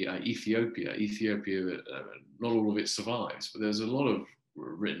 particularly Ethiopia. Ethiopia, not all of it survives, but there's a lot of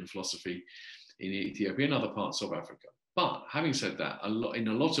written philosophy in Ethiopia and other parts of Africa. But having said that, in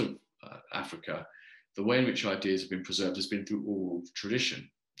a lot of Africa, the way in which ideas have been preserved has been through oral tradition.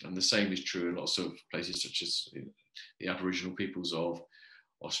 And the same is true in lots of places such as the Aboriginal peoples of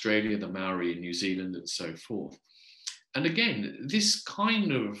Australia, the Maori in New Zealand, and so forth. And again, this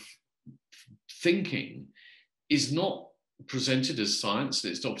kind of thinking is not presented as science,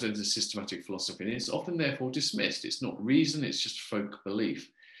 and it's not presented as systematic philosophy, and it's often therefore dismissed. It's not reason, it's just folk belief.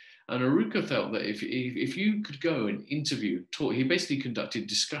 And Aruka felt that if you could go and interview, talk, he basically conducted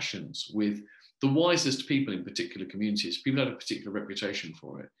discussions with the wisest people in particular communities, people who had a particular reputation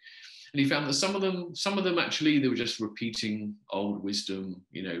for it. And he found that some of them actually, they were just repeating old wisdom,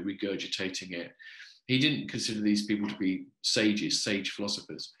 you know, regurgitating it. He didn't consider these people to be sages, sage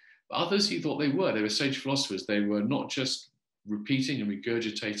philosophers. But others, he thought they were sage philosophers. They were not just repeating and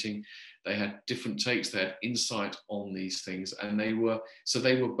regurgitating. They had different takes, they had insight on these things. And they were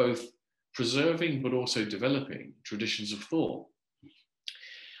both preserving, but also developing traditions of thought.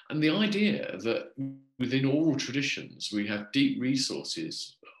 And the idea that within oral traditions, we have deep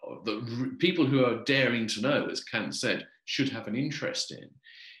resources that people who are daring to know, as Kant said, should have an interest in,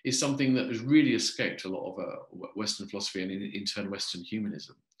 is something that has really escaped a lot of Western philosophy and in turn Western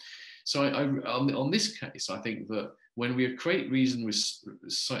humanism. So on this case, I think that when we equate reason with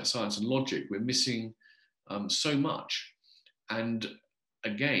science and logic, we're missing so much. And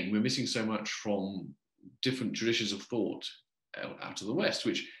again, we're missing so much from different traditions of thought out of the West,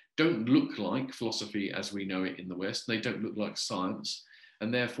 which don't look like philosophy as we know it in the West. They don't look like science.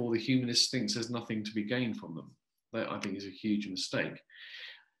 And therefore, the humanist thinks there's nothing to be gained from them. That, I think, is a huge mistake.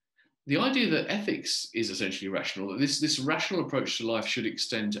 The idea that ethics is essentially rational, that this rational approach to life should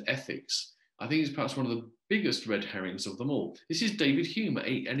extend to ethics, I think is perhaps one of the biggest red herrings of them all. This is David Hume,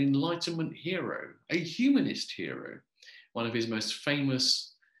 an Enlightenment hero, a humanist hero. One of his most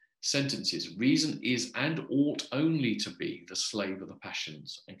famous sentences: reason is and ought only to be the slave of the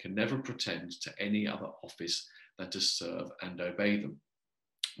passions and can never pretend to any other office than to serve and obey them.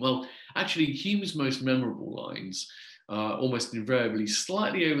 Well, actually, Hume's most memorable lines are almost invariably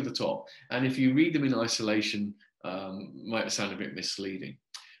slightly over the top, and if you read them in isolation, might sound a bit misleading.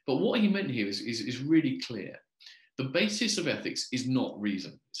 But what he meant here is really clear. The basis of ethics is not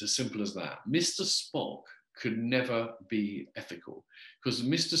reason. It's as simple as that. Mr. Spock could never be ethical, because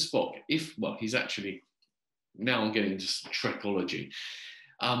Mr. Spock, he's actually, now I'm getting into Trekology,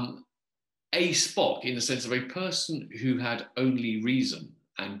 a Spock in the sense of a person who had only reason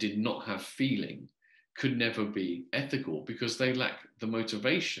and did not have feeling could never be ethical because they lack the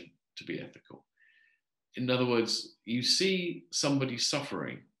motivation to be ethical. In other words, you see somebody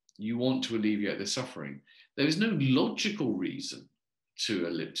suffering, you want to alleviate their suffering. There is no logical reason to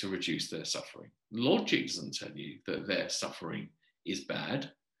reduce their suffering. Logic doesn't tell you that their suffering is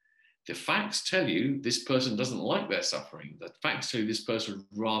bad. The facts tell you this person doesn't like their suffering. The facts tell you this person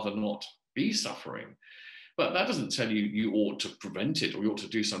would rather not be suffering. But that doesn't tell you you ought to prevent it or you ought to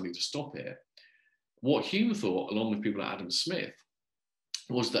do something to stop it. What Hume thought, along with people like Adam Smith,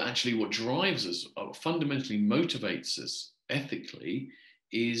 was that actually what drives us, or fundamentally motivates us ethically,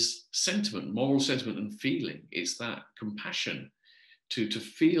 is sentiment, moral sentiment and feeling. It's that compassion to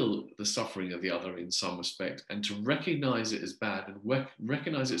feel the suffering of the other in some respect and to recognize it as bad and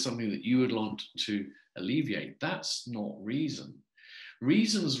recognize it as something that you would want to alleviate. That's not reason.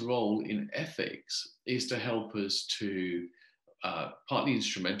 Reason's role in ethics is to help us to, partly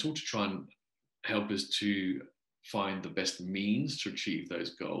instrumental, to try and help us to find the best means to achieve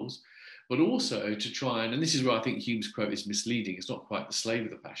those goals, but also to try and this is where I think Hume's quote is misleading, it's not quite the slave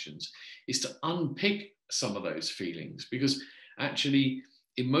of the passions, is to unpick some of those feelings, because actually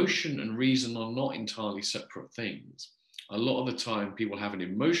emotion and reason are not entirely separate things. A lot of the time people have an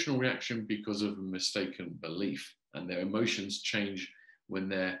emotional reaction because of a mistaken belief, and their emotions change when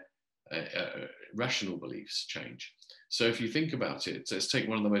their rational beliefs change. So if you think about it, let's take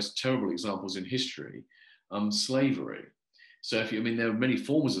one of the most terrible examples in history, slavery. So there are many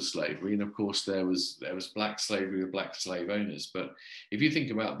forms of slavery, and of course there was black slavery with black slave owners. But if you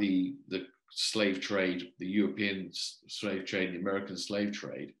think about the slave trade, the European slave trade, the American slave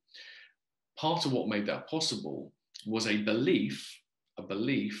trade, part of what made that possible was a belief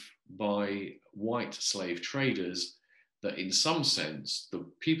by white slave traders that in some sense, the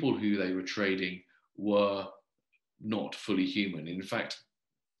people who they were trading were not fully human. In fact,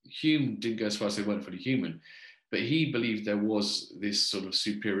 Hume didn't go as far as they weren't fully human, but he believed there was this sort of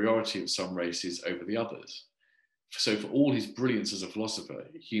superiority of some races over the others. So for all his brilliance as a philosopher,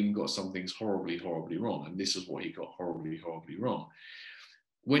 Hume got some things horribly, horribly wrong. And this is what he got horribly, horribly wrong.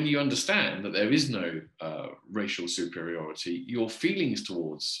 When you understand that there is no racial superiority, your feelings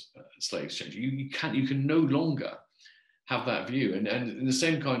towards slaves change. You can no longer have that view. And in the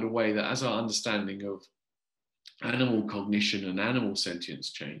same kind of way that as our understanding of animal cognition and animal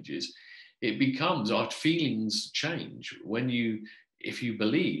sentience changes, it becomes, our feelings change. If you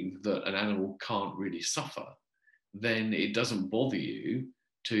believe that an animal can't really suffer, then it doesn't bother you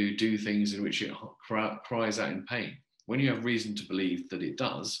to do things in which it cries out in pain. When you have reason to believe that it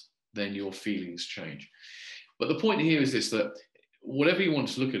does, then your feelings change. But the point here is this, that whatever you want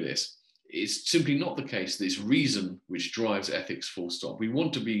to look at this, it's simply not the case that it's reason which drives ethics, full stop. We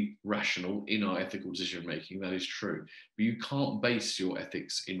want to be rational in our ethical decision making, that is true, but you can't base your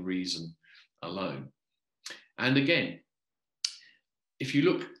ethics in reason alone. And again, if you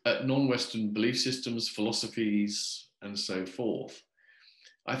look at non-Western belief systems, philosophies, and so forth,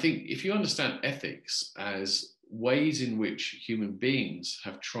 I think if you understand ethics as ways in which human beings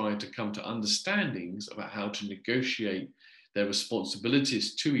have tried to come to understandings about how to negotiate their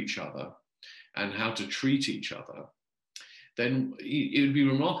responsibilities to each other and how to treat each other, then it would be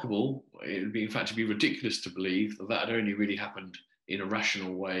remarkable, it would be, in fact, it'd be ridiculous to believe that that had only really happened in a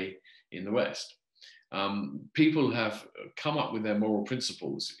rational way in the West. People have come up with their moral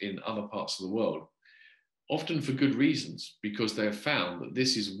principles in other parts of the world, often for good reasons, because they have found that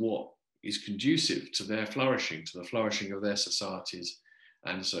this is what is conducive to their flourishing, to the flourishing of their societies,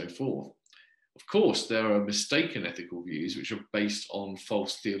 and so forth. Of course, there are mistaken ethical views which are based on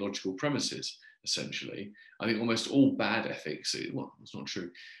false theological premises, essentially. I think almost all bad ethics, well, that's not true.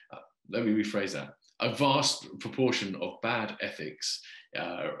 Let me rephrase that. A vast proportion of bad ethics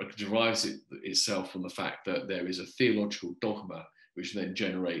derives itself from the fact that there is a theological dogma which then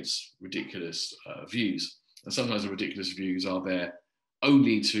generates ridiculous views. And sometimes the ridiculous views are there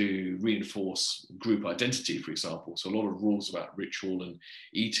only to reinforce group identity, for example. So a lot of rules about ritual and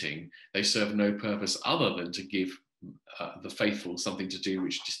eating, they serve no purpose other than to give the faithful something to do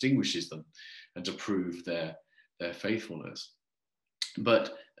which distinguishes them and to prove their faithfulness.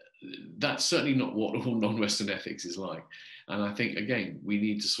 But that's certainly not what all non-Western ethics is like. And I think, again, we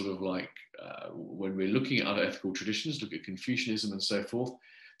need to sort of like, when we're looking at other ethical traditions, look at Confucianism and so forth,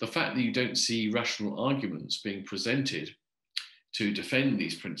 the fact that you don't see rational arguments being presented to defend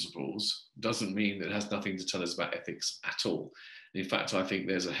these principles doesn't mean that it has nothing to tell us about ethics at all. In fact, I think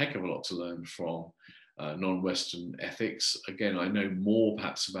there's a heck of a lot to learn from non-Western ethics. Again, I know more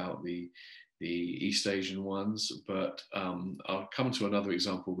perhaps about the East Asian ones, but I'll come to another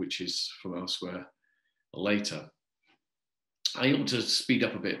example which is from elsewhere later. I ought to speed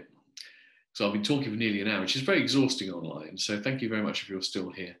up a bit, so I've been talking for nearly an hour, which is very exhausting online, so thank you very much if you're still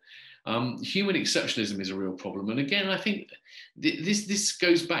here. Human exceptionalism is a real problem, and again, I think this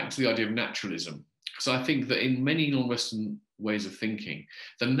goes back to the idea of naturalism, because I think that in many non-Western ways of thinking,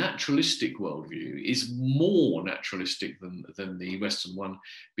 the naturalistic worldview is more naturalistic than the Western one,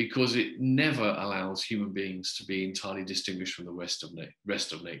 because it never allows human beings to be entirely distinguished from the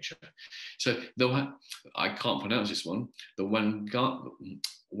rest of nature. So I can't pronounce this one, the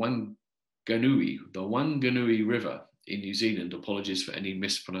Wanganui River in New Zealand, apologies for any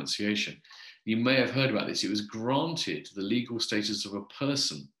mispronunciation. You may have heard about this. It was granted the legal status of a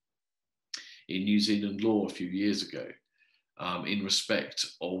person in New Zealand law a few years ago, in respect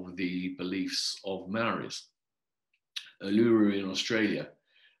of the beliefs of Maoris. Uluru in Australia,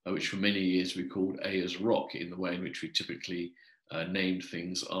 which for many years we called Ayers Rock, in the way in which we typically named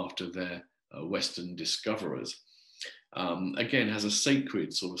things after their Western discoverers, again has a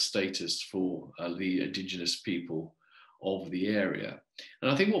sacred sort of status for the indigenous people of the area.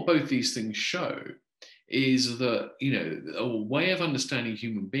 And I think what both these things show is that, you know, a way of understanding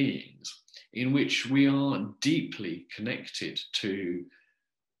human beings in which we are deeply connected to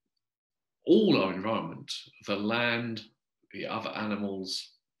all our environment, the land, the other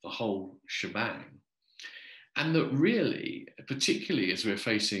animals, the whole shebang. And that really, particularly as we're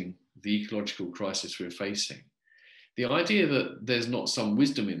facing the ecological crisis we're facing, the idea that there's not some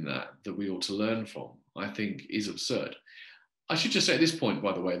wisdom in that we ought to learn from, I think is absurd. I should just say at this point,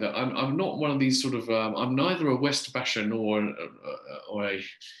 by the way, that I'm not one of these sort of, I'm neither a West basher nor a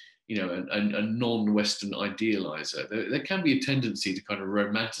non-Western idealizer. There can be a tendency to kind of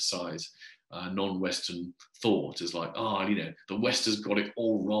romanticize non-Western thought as like, the West has got it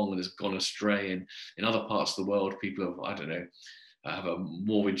all wrong and has gone astray. And in other parts of the world, people have, have a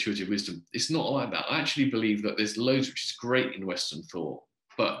more intuitive wisdom. It's not like that. I actually believe that there's loads which is great in Western thought,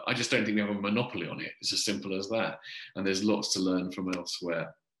 but I just don't think we have a monopoly on it. It's as simple as that. And there's lots to learn from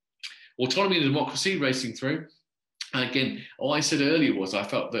elsewhere. Autonomy and democracy racing through. Again, what I said earlier was I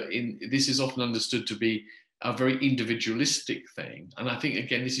felt that this is often understood to be a very individualistic thing. And I think,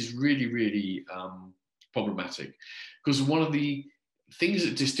 again, this is really, really problematic, because one of the things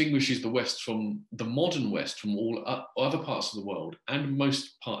that distinguishes the West from the modern West from all other parts of the world, and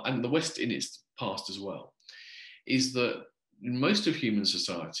the West in its past as well, is that most of human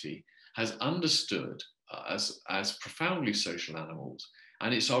society has understood as profoundly social animals,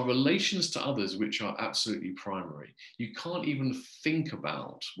 and it's our relations to others which are absolutely primary. You can't even think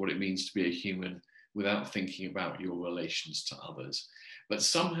about what it means to be a human without thinking about your relations to others. But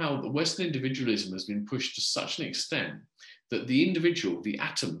somehow the Western individualism has been pushed to such an extent that the individual, the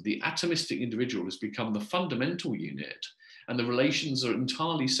atom, the atomistic individual has become the fundamental unit, and the relations are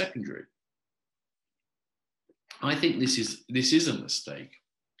entirely secondary. I think this is a mistake.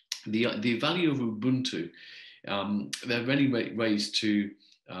 The value of Ubuntu, there are many ways to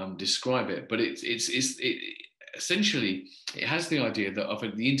describe it, but it essentially it has the idea that of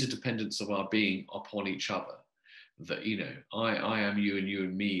the interdependence of our being upon each other. That, you know, I am you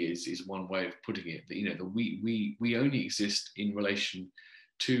and me is one way of putting it. That, you know, that we only exist in relation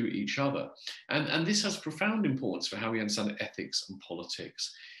to each other, and this has profound importance for how we understand ethics and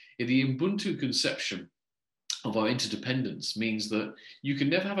politics. In the Ubuntu conception of our interdependence means that you can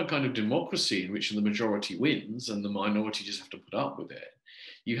never have a kind of democracy in which the majority wins and the minority just have to put up with it.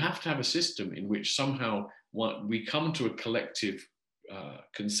 You have to have a system in which somehow we come to a collective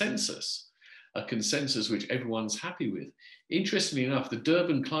consensus, a consensus which everyone's happy with. Interestingly enough, the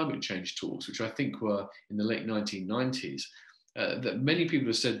Durban climate change talks, which I think were in the late 1990s, that many people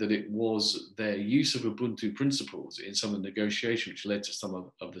have said that it was their use of Ubuntu principles in some of the negotiation which led to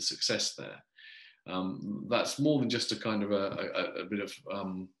some of the success there. That's more than just a kind of a bit of,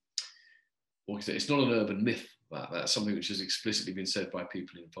 it's not an urban myth, that's something which has explicitly been said by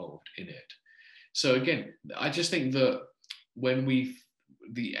people involved in it. So again, I just think that when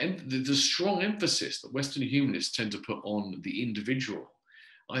the strong emphasis that Western humanists tend to put on the individual,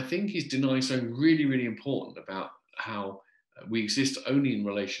 I think is denying something really, really important about how we exist only in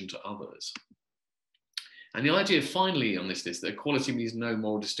relation to others. And the idea finally on this list that equality means no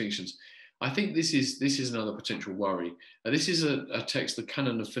moral distinctions, I think this is another potential worry. This is a text, the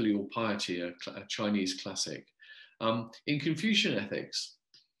Canon of Filial Piety, a Chinese classic. In Confucian ethics,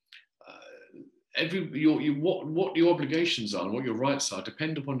 what your obligations are and what your rights are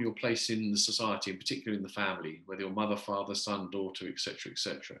depend upon your place in the society, and particularly in the family, whether you're mother, father, son, daughter, etc.,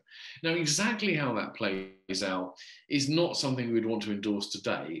 etc. Now, exactly how that plays out is not something we'd want to endorse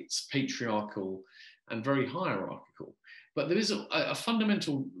today. It's patriarchal and very hierarchical. But there is a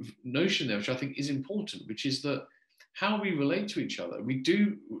fundamental notion there, which I think is important, which is that how we relate to each other,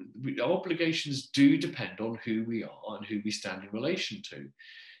 our obligations do depend on who we are and who we stand in relation to.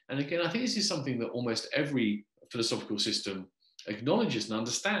 And again, I think this is something that almost every philosophical system acknowledges and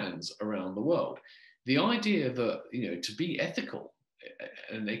understands around the world. The idea that, you know, to be ethical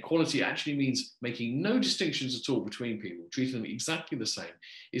and equality actually means making no distinctions at all between people, treating them exactly the same,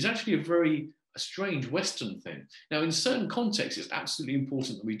 is actually a strange Western thing. Now, in certain contexts, it's absolutely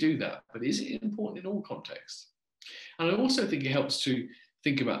important that we do that, but is it important in all contexts? And I also think it helps to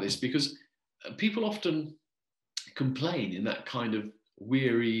think about this because people often complain in that kind of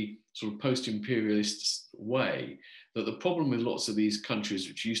weary, sort of post-imperialist way that the problem with lots of these countries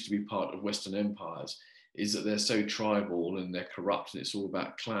which used to be part of Western empires is that they're so tribal and they're corrupt and it's all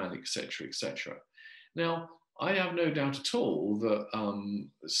about clan, etc., etc. Now, I have no doubt at all that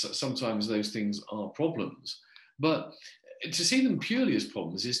sometimes those things are problems, but to see them purely as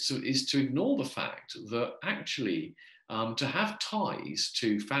problems is to ignore the fact that actually to have ties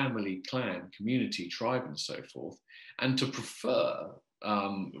to family, clan, community, tribe, and so forth, and to prefer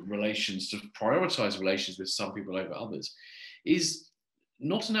relations, to prioritize relations with some people over others, is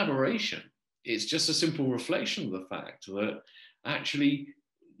not an aberration. It's just a simple reflection of the fact that actually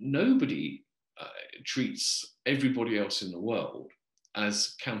nobody treats everybody else in the world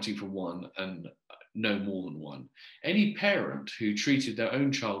as counting for one and no more than one. Any parent who treated their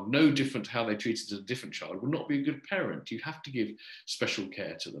own child no different to how they treated a different child would not be a good parent. You have to give special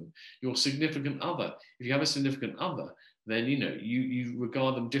care to them. Your significant other, if you have a significant other, then you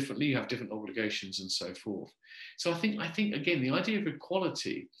regard them differently, you have different obligations and so forth. So I think again, the idea of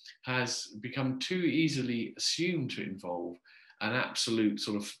equality has become too easily assumed to involve an absolute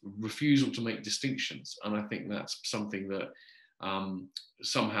sort of refusal to make distinctions. And I think that's something that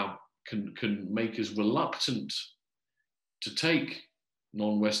somehow can make us reluctant to take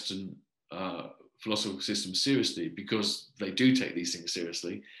non-Western philosophical systems seriously, because they do take these things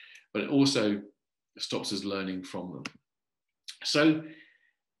seriously, but it also stops us learning from them. So,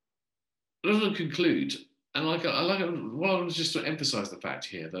 let us conclude and well, I was just to emphasize the fact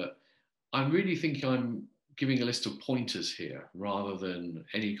here that I really think I'm giving a list of pointers here rather than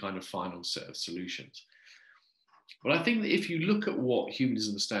any kind of final set of solutions. But I think that if you look at what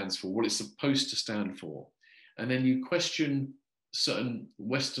humanism stands for, what it's supposed to stand for, and then you question certain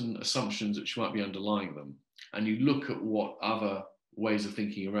Western assumptions which might be underlying them, and you look at what other ways of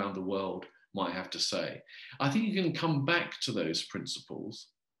thinking around the world might have to say, I think you can come back to those principles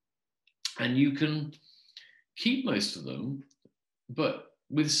and you can keep most of them, but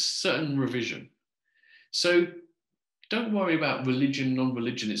with certain revision. So don't worry about religion,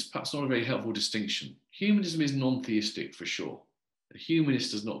 non-religion. It's perhaps not a very helpful distinction. Humanism is non-theistic for sure. A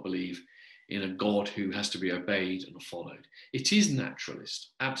humanist does not believe in a God who has to be obeyed and followed. It is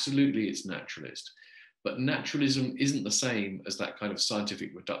naturalist. Absolutely, it's naturalist. But naturalism isn't the same as that kind of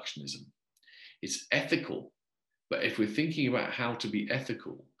scientific reductionism. It's ethical. But if we're thinking about how to be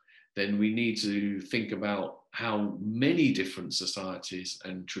ethical, then we need to think about how many different societies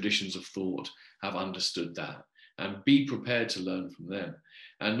and traditions of thought have understood that, and be prepared to learn from them,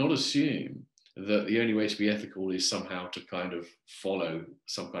 and not assume that the only way to be ethical is somehow to kind of follow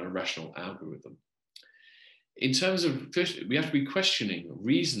some kind of rational algorithm. In terms of, we have to be questioning,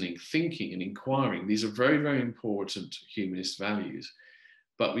 reasoning, thinking, and inquiring. These are very, very important humanist values,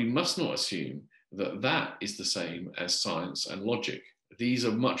 but we must not assume that that is the same as science and logic. These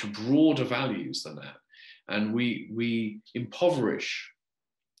are much broader values than that. And we impoverish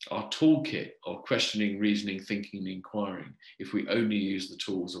our toolkit of questioning, reasoning, thinking, and inquiring if we only use the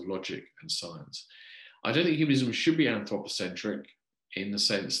tools of logic and science. I don't think humanism should be anthropocentric in the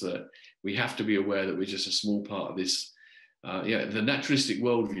sense that we have to be aware that we're just a small part of this. The naturalistic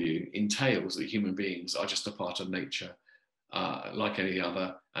worldview entails that human beings are just a part of nature, like any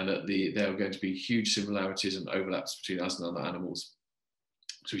other, and that there are going to be huge similarities and overlaps between us and other animals.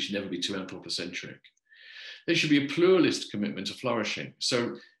 So we should never be too anthropocentric. There should be a pluralist commitment to flourishing.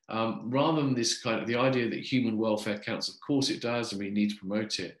 So rather than this kind of the idea that human welfare counts, of course it does, and we need to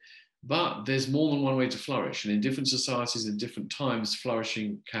promote it, but there's more than one way to flourish. And in different societies, in different times,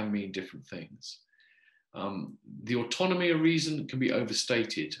 flourishing can mean different things. The autonomy of reason can be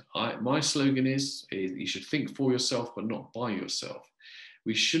overstated. My slogan is you should think for yourself, but not by yourself.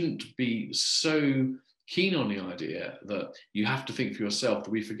 We shouldn't be so keen on the idea that you have to think for yourself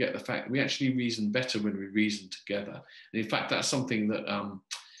that we forget the fact that we actually reason better when we reason together. And in fact, that's something that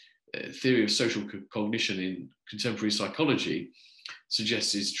theory of social cognition in contemporary psychology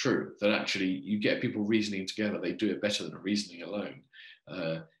suggests is true, that actually you get people reasoning together, they do it better than reasoning alone.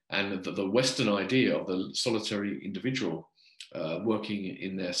 And the Western idea of the solitary individual working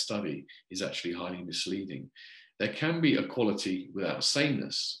in their study is actually highly misleading. There can be equality without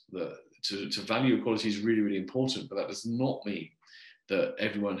sameness. To value equality is really, really important, but that does not mean that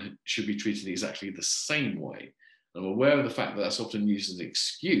everyone should be treated exactly the same way. I'm aware of the fact that that's often used as an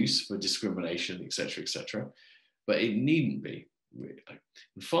excuse for discrimination, etc., but it needn't be.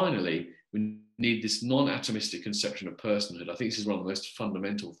 And finally, we need this non-atomistic conception of personhood. I think this is one of the most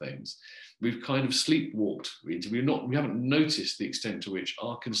fundamental things. We've kind of sleepwalked into, we haven't noticed the extent to which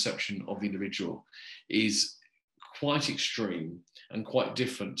our conception of the individual is quite extreme and quite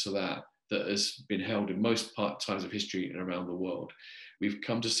different to that has been held in most times of history and around the world. We've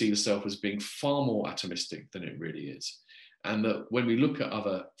come to see the self as being far more atomistic than it really is. And that when we look at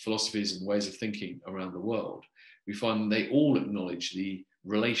other philosophies and ways of thinking around the world, we find they all acknowledge the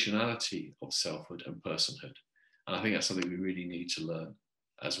relationality of selfhood and personhood. And I think that's something we really need to learn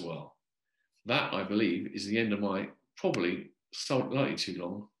as well. That, I believe, is the end of my probably slightly too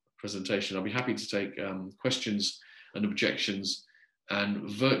long presentation. I'll be happy to take questions and objections and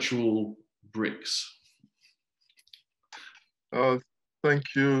virtual bricks.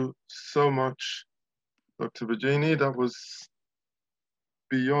 Thank you so much, Dr. Baggini. That was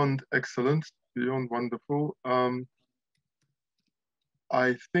beyond excellent, beyond wonderful.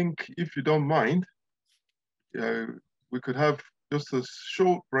 I think, if you don't mind, we could have just a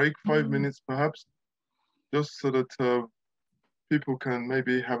short break, 5 minutes perhaps, just so that people can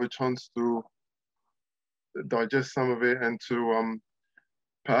maybe have a chance to digest some of it and to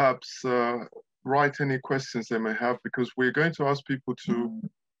perhaps write any questions they may have, because we're going to ask people to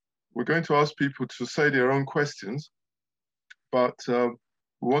say their own questions, but we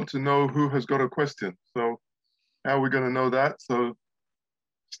want to know who has got a question. So how are we going to know that? So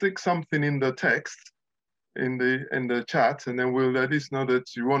stick something in the text in the chat, and then we'll at least know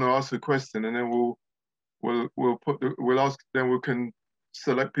that you want to ask a question, and then then we can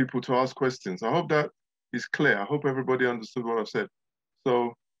select people to ask questions. I hope that is clear. I hope everybody understood what I've said.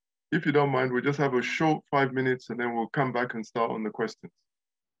 So if you don't mind, we'll just have a short 5 minutes, and then we'll come back and start on the questions.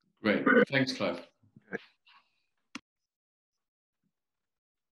 Great. Thanks, Clive. Okay.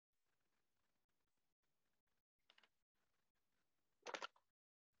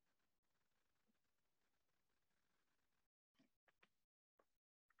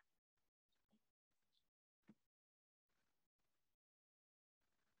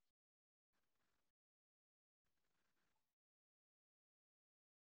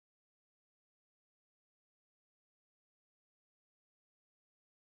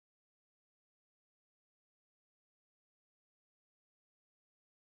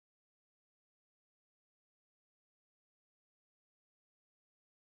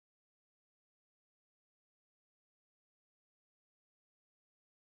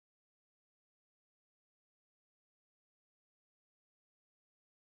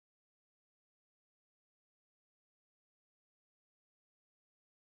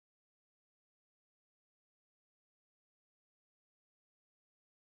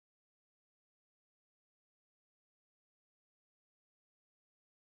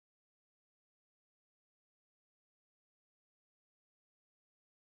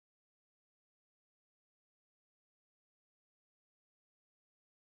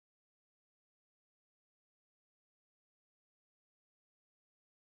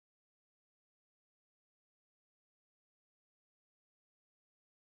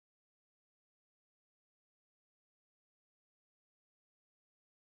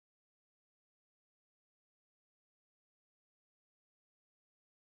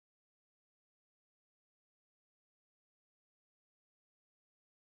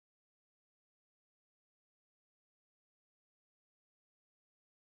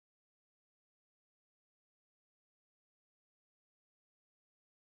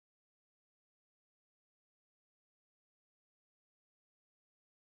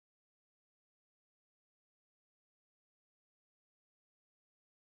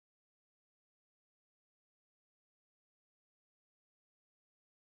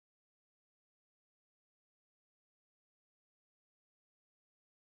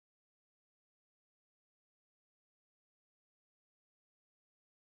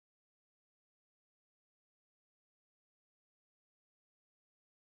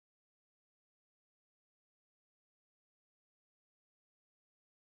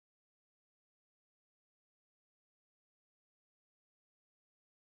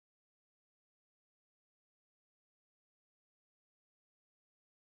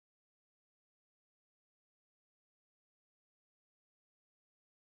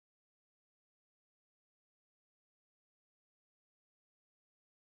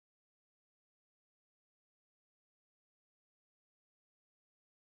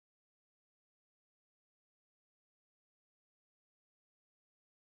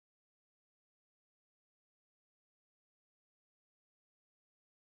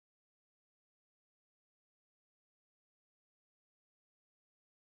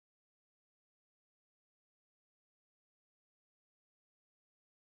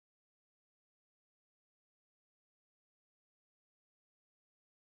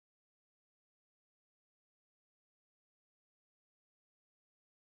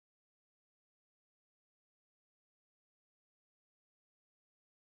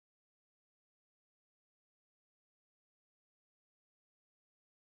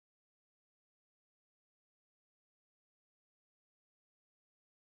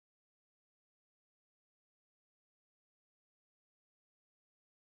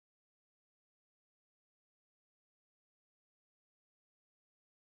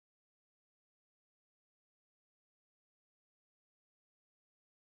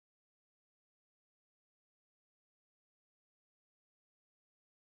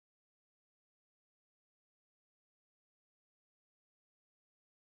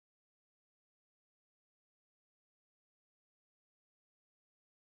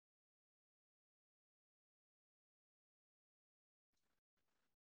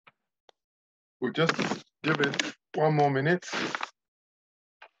 we'll just give it 1 more minute.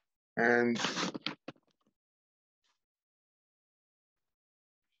 And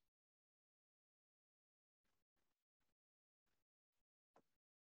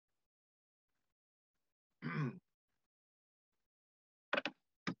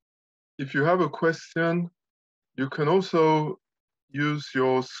if you have a question, you can also use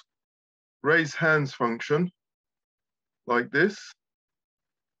your raise hands function like this.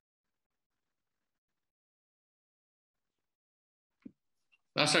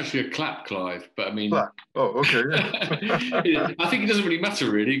 That's actually a clap, Clive, but I mean... Clap. Oh, okay. I think it doesn't really matter,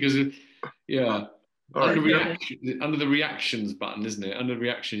 really, because, yeah, under the reactions button, isn't it? Under the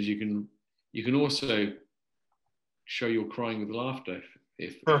reactions, you can also show you're crying with laughter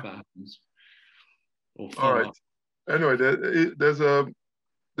if that happens. Or all right. Anyway, there's the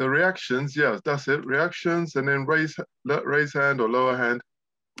reactions. Yes, that's it. Reactions, and then raise hand or lower hand,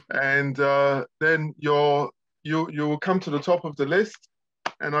 and then you will come to the top of the list,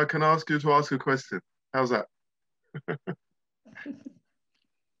 and I can ask you to ask a question. How's that?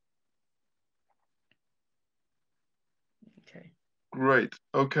 Okay. Great.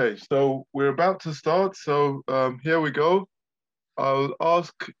 Okay, so we're about to start. So here we go. I'll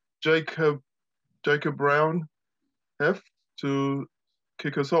ask Jacob Brown F to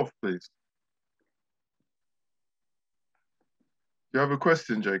kick us off, please. You have a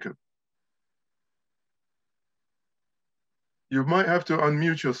question, Jacob? You might have to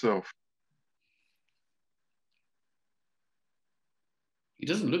unmute yourself. He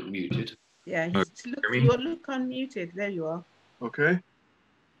doesn't look muted. Yeah, you look unmuted. There you are. Okay.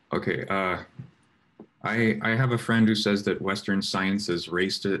 Okay. I have a friend who says that Western science is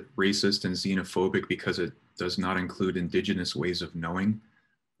racist and xenophobic because it does not include indigenous ways of knowing,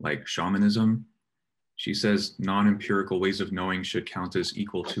 like shamanism. She says non-empirical ways of knowing should count as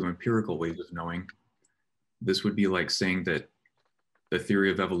equal to empirical ways of knowing. This would be like saying that the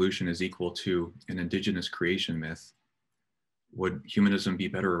theory of evolution is equal to an indigenous creation myth. Would humanism be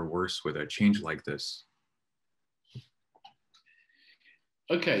better or worse with a change like this?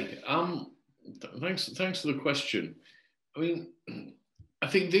 Okay, thanks for the question. I mean, I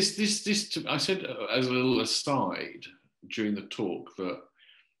think this I said as a little aside during the talk that,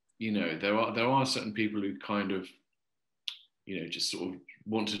 you know, there are certain people who kind of, you know, just sort of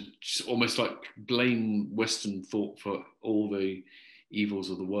want to just almost like blame Western thought for all the evils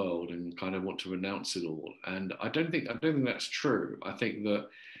of the world and kind of want to renounce it all. And I don't think that's true. I think that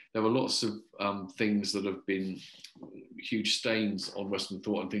there were lots of things that have been huge stains on Western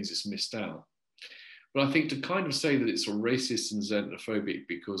thought and things it's missed out. But I think to kind of say that it's a racist and xenophobic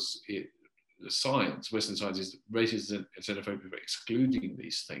because Western science is racist and xenophobic for excluding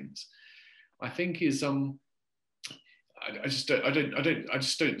these things, I think is I just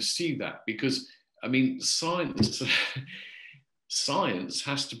don't see that, because I mean science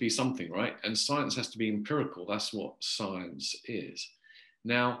has to be something, right? And science has to be empirical. That's what science is.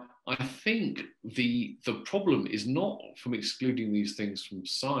 Now, I think the problem is not from excluding these things from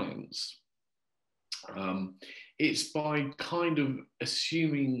science. It's by kind of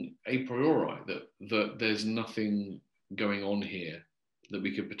assuming a priori that there's nothing going on here that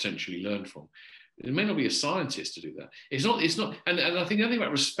we could potentially learn from. It may not be a scientist to do that. It's not, and I think the other thing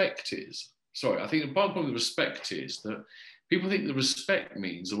about respect is, I think the problem with respect is that people think that respect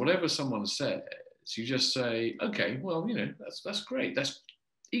means that whatever someone says, you just say, okay, well, you know, that's great. That's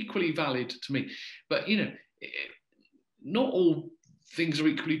equally valid to me. But, you know, not all things are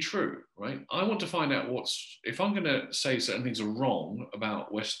equally true, right? I want to find out if I'm going to say certain things are wrong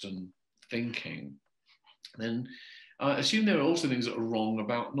about Western thinking, then I assume there are also things that are wrong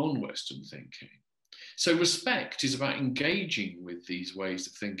about non-Western thinking. So respect is about engaging with these ways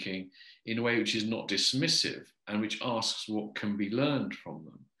of thinking in a way which is not dismissive and which asks what can be learned from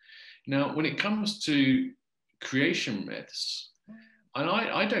them. Now, when it comes to creation myths, and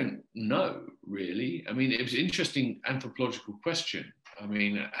I don't know really. I mean, it was an interesting anthropological question. I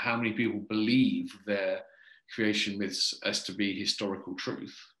mean, how many people believe their creation myths as to be historical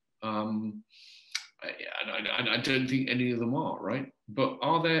truth? I don't think any of them are, right? But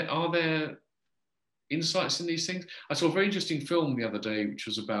are there insights in these things? I saw a very interesting film the other day, which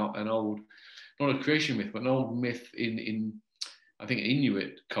was about an old, not a creation myth, but an old myth in I think,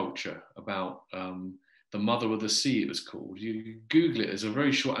 Inuit culture about the Mother of the Sea, it was called. You Google it. There's a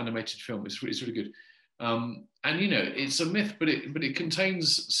very short animated film. It's really good. And, you know, it's a myth, but it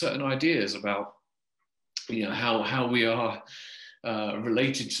contains certain ideas about, you know, how we are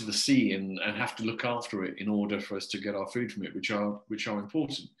related to the sea and have to look after it in order for us to get our food from it, which are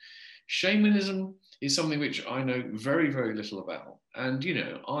important. Shamanism is something which I know very, very little about. And, you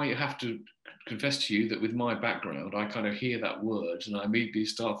know, I have to confess to you that with my background, I kind of hear that word and I immediately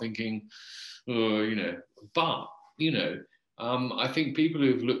start thinking, oh, you know, but, you know, I think people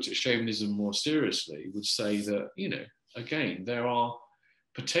who have looked at shamanism more seriously would say that, you know, again, there are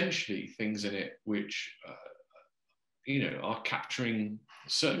potentially things in it which, you know, are capturing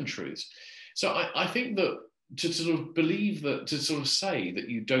certain truths. So I think that to sort of believe that, to sort of say that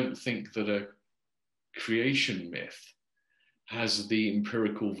you don't think that a creation myth has the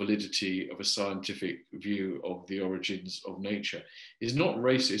empirical validity of a scientific view of the origins of nature is not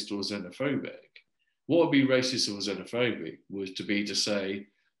racist or xenophobic. What would be racist or xenophobic was to say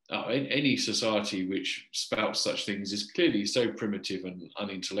any society which spouts such things is clearly so primitive and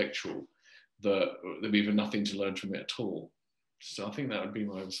unintellectual that we have nothing to learn from it at all. So I think that would be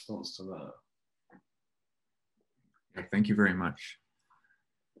my response to that. Yeah, thank you very much.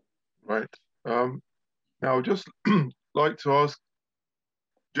 Right. Now, I'd just like to ask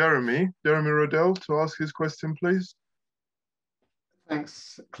Jeremy Riddell to ask his question, please.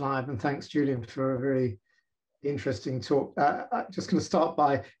 Thanks, Clive, and thanks, Julian, for a very interesting talk. I'm just going to start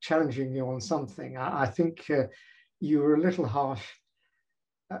by challenging you on something. I think you were a little harsh,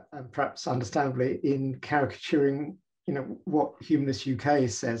 and perhaps understandably, in caricaturing, you know, what Humanist UK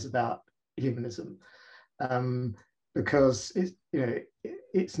says about humanism, because it, you know,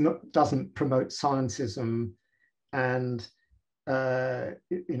 it's not, doesn't promote scientism, and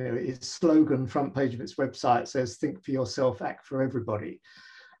you know, its slogan, front page of its website, says "Think for yourself, act for everybody."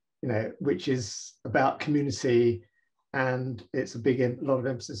 You know, which is about community, and it's a lot of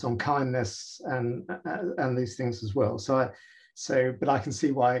emphasis on kindness and these things as well. So but I can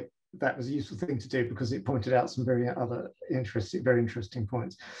see why that was a useful thing to do, because it pointed out some very interesting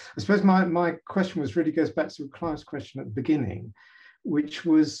points. I suppose my question really goes back to Clive's question at the beginning, which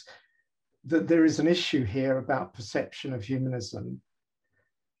was that there is an issue here about perception of humanism,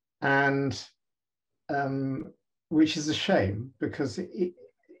 and which is a shame, because it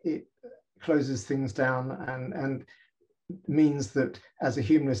closes things down and means that as a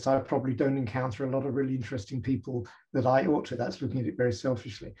humanist, I probably don't encounter a lot of really interesting people that I ought to. That's looking at it very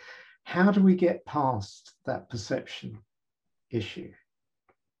selfishly. How do we get past that perception issue?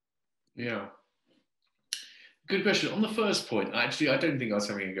 Yeah. Good question. On the first point, actually, I don't think I was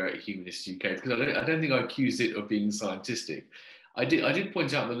having a go at Humanist UK, because I don't think I accused it of being scientistic. I did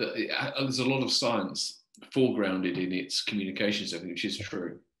point out that there's a lot of science foregrounded in its communications, I think, which is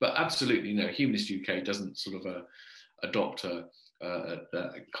true. But absolutely, no, Humanist UK doesn't sort of adopt a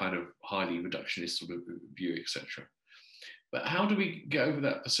kind of highly reductionist sort of view, etc. But how do we get over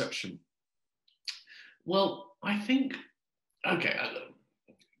that perception? Well, I think, okay,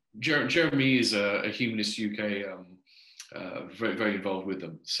 Jeremy is a Humanist UK, very, very involved with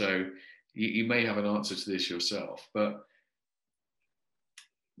them. So you may have an answer to this yourself. But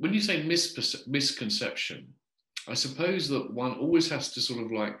when you say misconception, I suppose that one always has to sort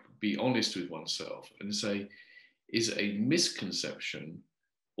of like be honest with oneself and say, is a misconception,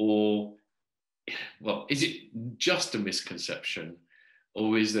 or, well, is it just a misconception,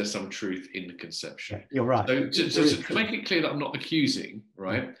 or is there some truth in the conception? Yeah, you're right. So to make it clear that I'm not accusing,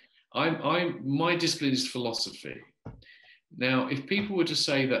 right? My discipline is philosophy. Now, if people were to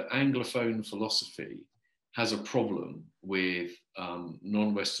say that Anglophone philosophy has a problem with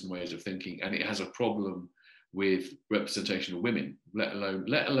non-Western ways of thinking, and it has a problem with representation of women, let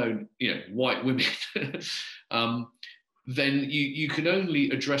alone you know, white women, then you can only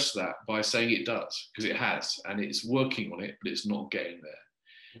address that by saying it does, because it has, and it's working on it, but it's not getting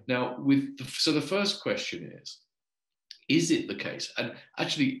there. Now, so the first question is it the case? And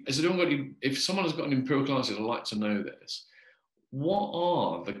actually, if someone has got an empirical answer, I'd like to know this. What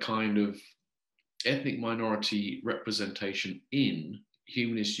are the kind of ethnic minority representation in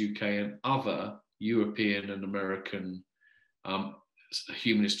Humanist UK and other European and American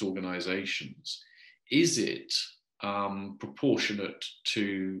humanist organizations? Is it proportionate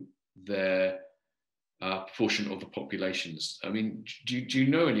to their proportion of the populations? I mean, do you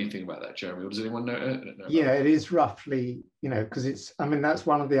know anything about that, Jeremy, or does anyone know? Yeah, it is roughly, you know, because it's, I mean, that's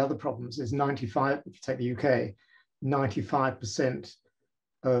one of the other problems is 95, if you take the UK, 95%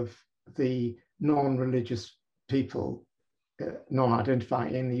 of the non-religious people,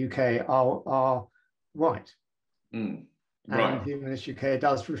 non-identifying in the UK are white. Mm, right. And Humanist UK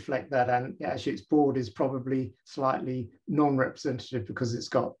does reflect that, and actually its board is probably slightly non-representative because it's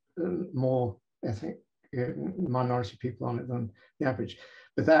got more ethnic minority people on it than the average.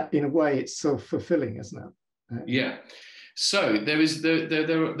 But that, in a way, it's self-fulfilling, isn't it? Yeah. So there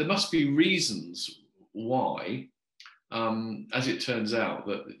must be reasons why, as it turns out,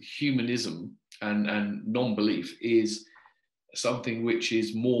 that humanism and non-belief is something which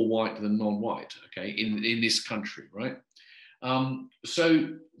is more white than non-white, okay, in this country, right? So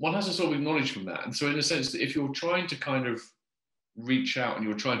one has to sort of acknowledge from that. And so in a sense, that if you're trying to kind of reach out and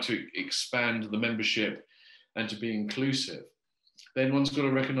you're trying to expand the membership and to be inclusive, then one's got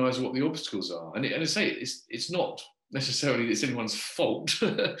to recognize what the obstacles are. And I say it's not necessarily it's anyone's fault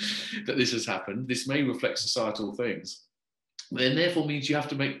that this has happened. This may reflect societal things, but then therefore means you have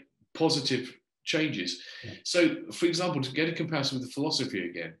to make positive changes. So, for example, to get a comparison with the philosophy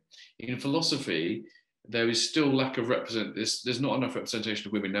again, in philosophy, there is still lack of there's not enough representation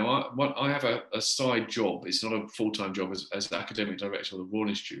of women. Now, I have a side job. It's not a full-time job as academic director of the Royal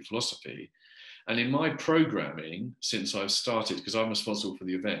Institute of Philosophy. And in my programming, since I've started, because I'm responsible for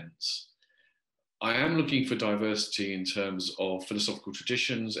the events, I am looking for diversity in terms of philosophical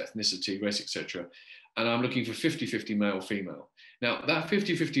traditions, ethnicity, race, etc. And I'm looking for 50-50 male-female. Now, that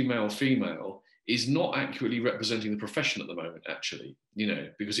 50-50 male-female is not accurately representing the profession at the moment, actually,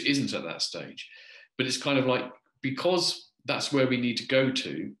 because it isn't at that stage. But it's kind of like, because that's where we need to go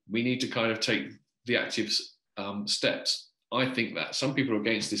to, we need to kind of take the active steps. I think that some people are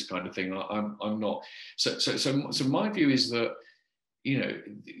against this kind of thing. I'm not. So my view is that,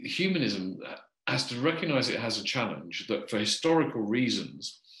 humanism has to recognize it has a challenge, that for historical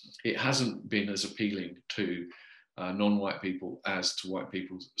reasons, it hasn't been as appealing to non-white people as to white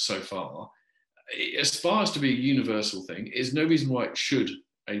people so far. As far as to be a universal thing, there's no reason why it should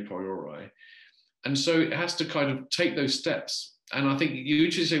a priori. And so it has to kind of take those steps. And I think you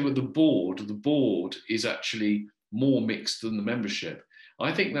usually say, well, the board is actually more mixed than the membership.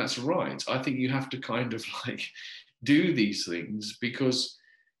 I think that's right. I think you have to kind of like do these things because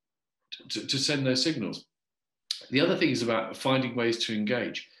to send those signals. The other thing is about finding ways to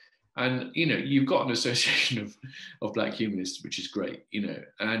engage. And, you've got an association of Black humanists, which is great,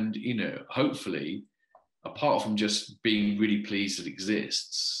 and, hopefully, apart from just being really pleased that it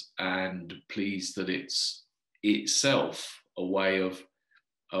exists and pleased that it's itself a way of,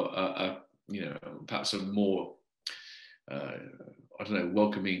 perhaps a more, I don't know,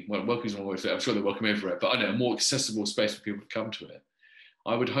 welcoming, well, welcoming is one way to say it. I'm sure they're welcome everywhere, but I know a more accessible space for people to come to it.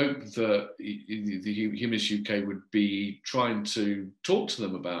 I would hope that the Humanists UK would be trying to talk to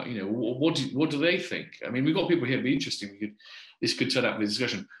them about, what do they think? I mean, we've got people here, it'd be interesting. This could turn out in a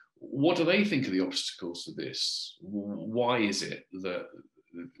discussion. What do they think are the obstacles to this? Why is it that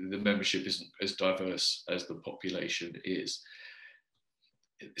the membership isn't as diverse as the population is?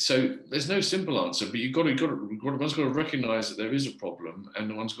 So there's no simple answer, but one's got to recognise that there is a problem,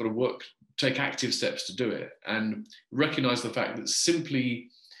 and one's got to take active steps to do it, and recognise the fact that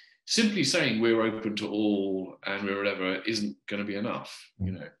simply saying we're open to all and we're whatever isn't going to be enough,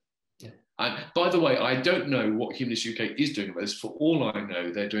 Yeah. And by the way, I don't know what Humanists UK is doing about this. For all I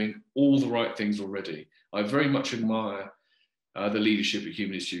know, they're doing all the right things already. I very much admire the leadership at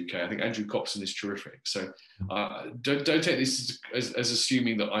Humanists UK. I think Andrew Copson is terrific. So don't take this as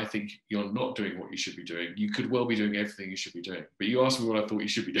assuming that I think you're not doing what you should be doing. You could well be doing everything you should be doing. But you asked me what I thought you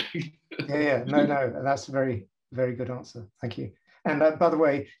should be doing. Yeah, no, that's a very, very good answer. Thank you. And by the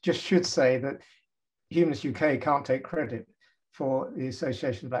way, just should say that Humanists UK can't take credit for the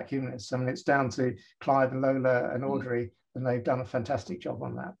Association of Black Humanists. I mean, it's down to Clive and Lola and Audrey, and they've done a fantastic job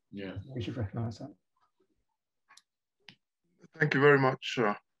on that. Yeah, we should recognise that. Thank you very much,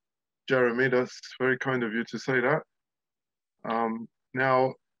 Jeremy. That's very kind of you to say that.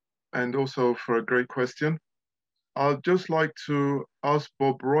 Now, and also for a great question, I'd just like to ask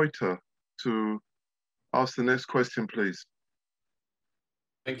Bob Reuter to ask the next question, please.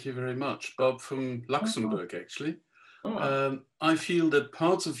 Thank you very much. Bob from Luxembourg, actually. Oh. I feel that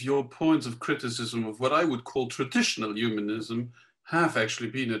parts of your points of criticism of what I would call traditional humanism have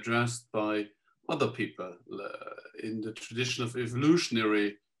actually been addressed by other people in the tradition of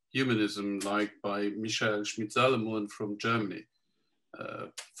evolutionary humanism, like by Michael Schmidt-Salomon from Germany.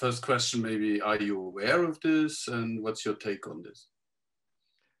 First question, maybe, are you aware of this, and what's your take on this?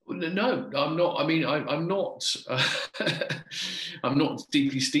 No, I'm not. I mean, I'm not. I'm not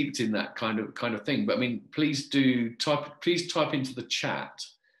deeply steeped in that kind of thing. But I mean, please type into the chat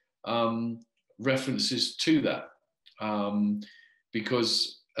references to that,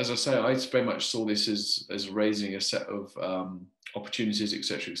 because as I say, I very much saw this as raising a set of opportunities,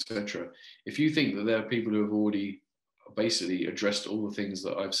 etc., etc. If you think that there are people who have already basically addressed all the things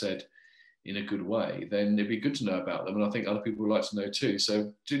that I've said in a good way, then it'd be good to know about them, and I think other people would like to know too.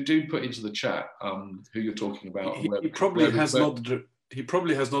 So do put into the chat who you're talking about. He probably has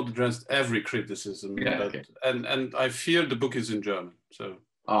not addressed every criticism, yeah, but, okay. and I fear the book is in German. So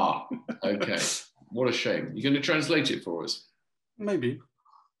okay, what a shame. You're going to translate it for us? Maybe.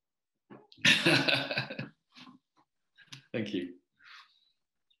 Thank you.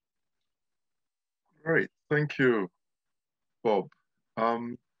 Great, thank you, Bob.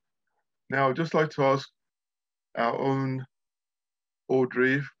 Now, I'd just like to ask our own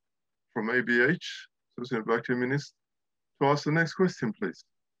Audrey from ABH, Association of Black Humanists, to ask the next question, please.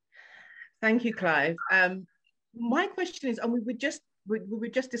 Thank you, Clive. My question is, and we were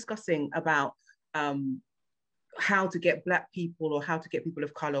just discussing about how to get Black people or how to get people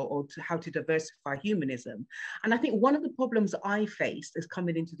of color or how to diversify humanism. And I think one of the problems I faced is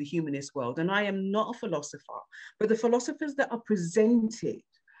coming into the humanist world, and I am not a philosopher, but the philosophers that are presented,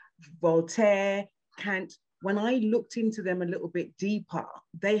 Voltaire, Kant, when I looked into them a little bit deeper,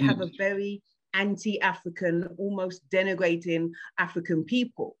 they have a very anti-African, almost denigrating African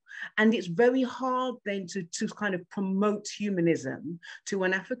people. And it's very hard then to kind of promote humanism to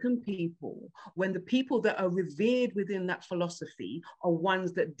an African people when the people that are revered within that philosophy are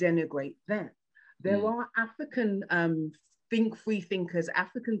ones that denigrate them. There are African free thinkers,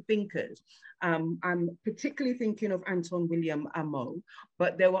 African thinkers. I'm particularly thinking of Anton William Amo,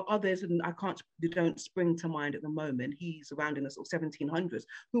 but there were others, and they don't spring to mind at the moment. He's around in the sort of 1700s,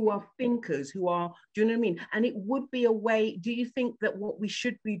 who are thinkers, who are, do you know what I mean? And it would be a way, do you think that what we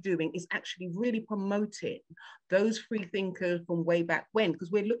should be doing is actually really promoting those free thinkers from way back when?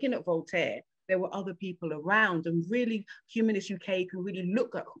 Because we're looking at Voltaire, there were other people around, and really Humanist UK can really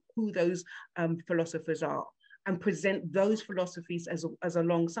look at who those philosophers are and present those philosophies as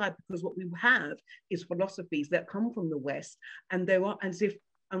alongside, because what we have is philosophies that come from the West, and they are as if,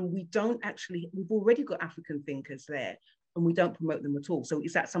 and we don't actually, we've already got African thinkers there, and we don't promote them at all. So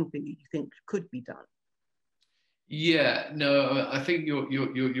is that something that you think could be done? Yeah, no, I think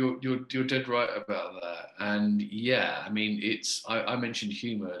you're dead right about that. And yeah, I mean, I mentioned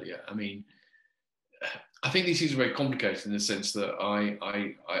Hume earlier. I mean, I think these things are very complicated in the sense that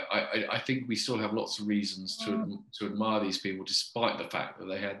I think we still have lots of reasons to admire these people, despite the fact that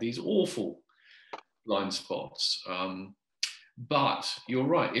they had these awful blind spots. But you're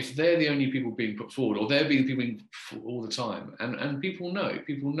right, if they're the only people being put forward, or they're being people all the time, and people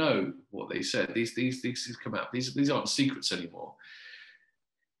know what they said, these things come out, these aren't secrets anymore.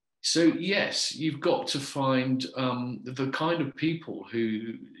 So yes, you've got to find the kind of people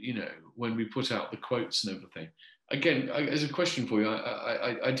who, you know, when we put out the quotes and everything. Again, as a question for you,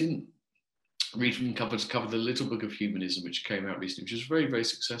 I didn't read from cover to cover the little book of humanism which came out recently, which was very, very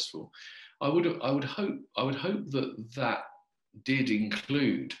successful. I would hope that did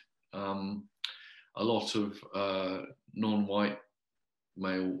include a lot of non-white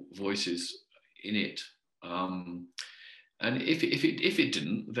male voices in it. And if it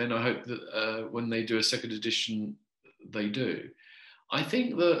didn't, then I hope that when they do a second edition, they do. I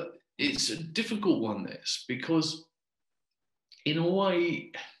think that it's a difficult one, this, because in a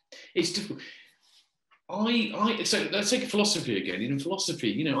way, it's difficult. So let's take philosophy again. In philosophy,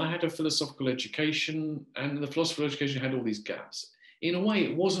 you know, I had a philosophical education, and the philosophical education had all these gaps. In a way,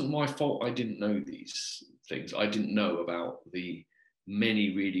 it wasn't my fault I didn't know these things. I didn't know about the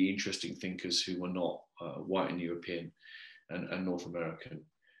many really interesting thinkers who were not white and European and North American.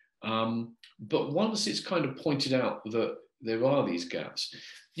 But once it's kind of pointed out that there are these gaps,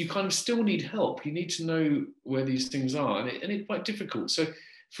 you kind of still need help. You need to know where these things are, and it's quite difficult. So,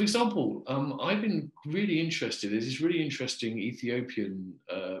 for example, I've been really interested. There's this really interesting Ethiopian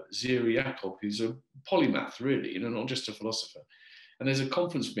Ziri Yacob, who's a polymath, really, you know, not just a philosopher. And there's a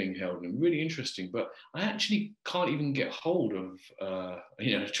conference being held, and really interesting. But I actually can't even get hold of,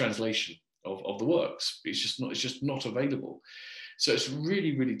 you know, a translation of the works. It's just not available. So it's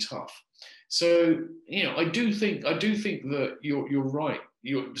really, really tough. So, you know, I do think that you're right.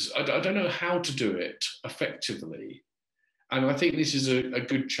 I don't know how to do it effectively. And I think this is a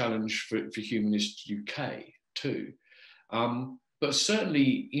good challenge for Humanist UK too. But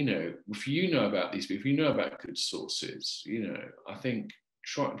certainly, you know, if you know about these people, if you know about good sources, you know, I think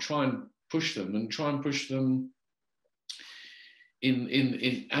try and push them, and try and push them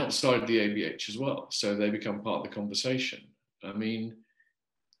in outside the ABH as well, so they become part of the conversation. I mean,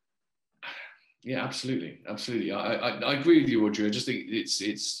 yeah, absolutely. I agree with you, Audrey. I just think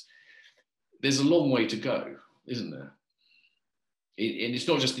there's a long way to go, isn't there? And it's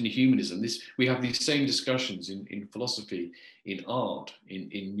not just in humanism. We have these same discussions in philosophy, in art,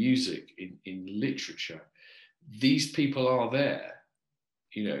 in music, in literature. These people are there.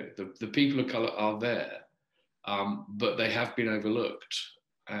 You know, the people of color are there, but they have been overlooked,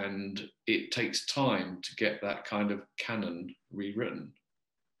 and it takes time to get that kind of canon rewritten.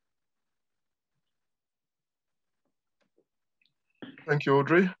 Thank you,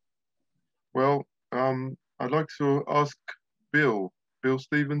 Audrey. Well, I'd like to ask Bill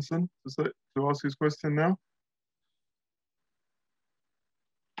Stevenson to ask his question now.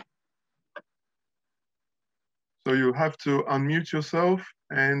 So you have to unmute yourself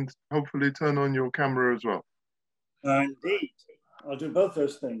and hopefully turn on your camera as well. Indeed. I'll do both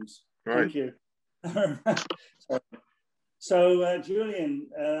those things. Right. Thank you. So, Julian,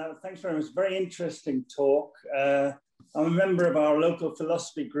 thanks very much. Very interesting talk. I'm a member of our local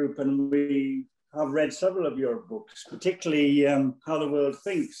philosophy group, and we have read several of your books, particularly How the World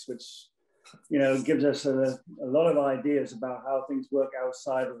Thinks, which gives us a lot of ideas about how things work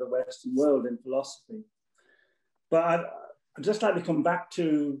outside of the Western world in philosophy. But I'd just like to come back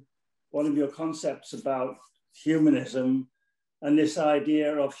to one of your concepts about humanism and this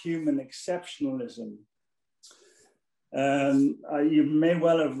idea of human exceptionalism. You may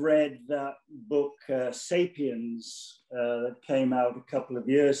well have read that book, Sapiens, that came out a couple of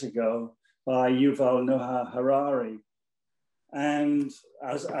years ago by Yuval Noah Harari. And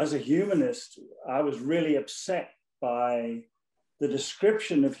as a humanist, I was really upset by the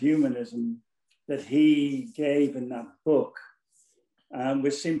description of humanism that he gave in that book,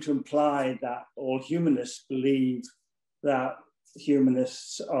 which seemed to imply that all humanists believe that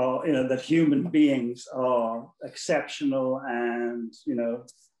humanists are, that human beings are exceptional and,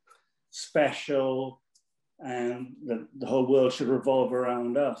 special, and that the whole world should revolve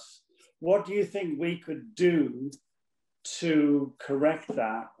around us. What do you think we could do to correct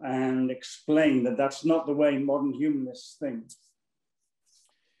that and explain that that's not the way modern humanists think?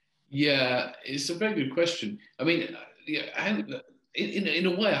 Yeah, it's a very good question. I mean, in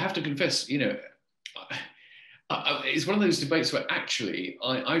a way, I have to confess, it's one of those debates where actually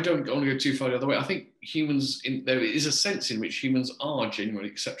I don't want to go too far the other way. I think there is a sense in which humans are genuinely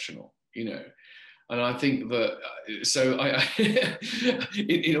exceptional, and I think that, so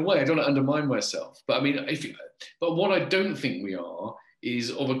in a way, I don't want to undermine myself, but I mean, but what I don't think we are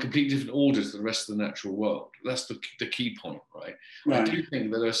is of a completely different order to the rest of the natural world. That's the key point, right? I do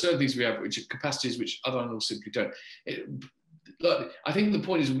think that there are certain things we have, which are capacities which other animals simply don't. I think the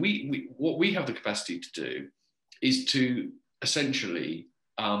point is what we have the capacity to do is to essentially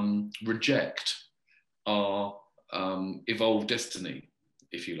reject our evolved destiny,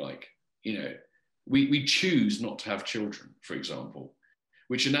 if you like. We choose not to have children, for example,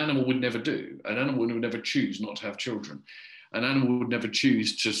 which an animal would never do. An animal would never choose not to have children. An animal would never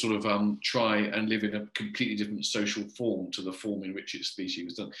choose to sort of try and live in a completely different social form to the form in which its species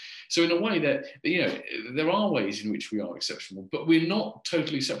was done. So in a way that, there are ways in which we are exceptional, but we're not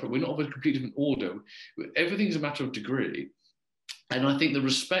totally separate. We're not of a completely different order. Everything's a matter of degree. And I think the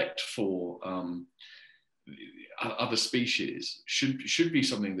respect for other species should be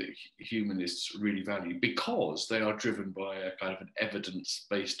something that humanists really value, because they are driven by a kind of an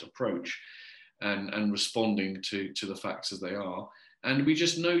evidence-based approach and responding to the facts as they are. And we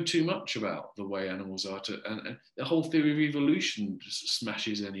just know too much about the way animals are and the whole theory of evolution just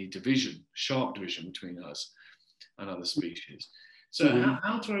smashes any sharp division between us and other species. So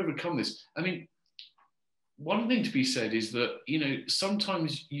how to overcome this? I mean, one thing to be said is that,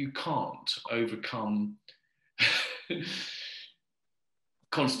 sometimes you can't overcome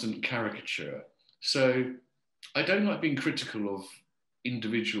constant caricature. So I don't like being critical of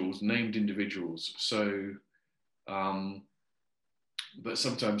named individuals. So, but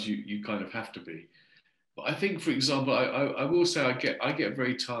sometimes you kind of have to be. But I think, for example, I will say I get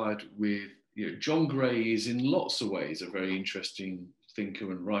very tired with, John Gray is in lots of ways a very interesting thinker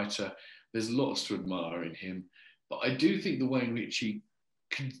and writer. There's lots to admire in him. But I do think the way in which he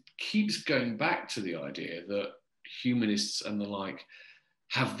keeps going back to the idea that humanists and the like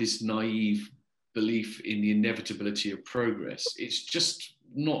have this naive belief in the inevitability of progress. It's just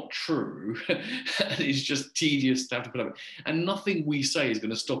not true. It's just tedious to have to put up with. And nothing we say is going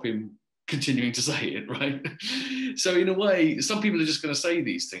to stop him continuing to say it, right? So in a way, some people are just going to say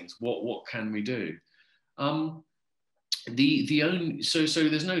these things. What can we do? So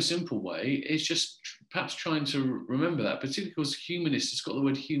there's no simple way. It's just perhaps trying to remember that, particularly because humanist, it's got the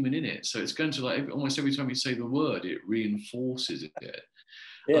word human in it. So it's going to almost every time you say the word, it reinforces it.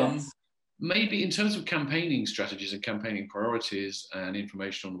 Yes. Maybe in terms of campaigning strategies and campaigning priorities and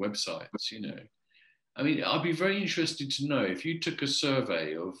information on websites, I mean, I'd be very interested to know if you took a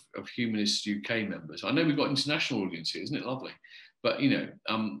survey of Humanist UK members. I know we've got international audience here, isn't it lovely? But,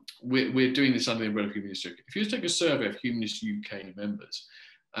 we're doing this under the umbrella of Humanist UK. If you take a survey of Humanist UK members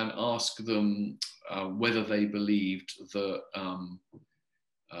and ask them whether they believed that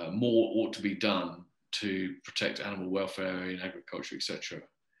more ought to be done to protect animal welfare in agriculture, etc.,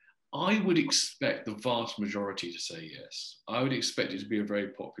 I would expect the vast majority to say yes. I would expect it to be a very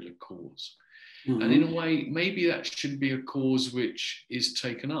popular cause. Mm-hmm. And in a way, maybe that should be a cause which is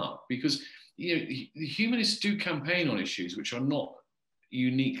taken up, because the humanists do campaign on issues which are not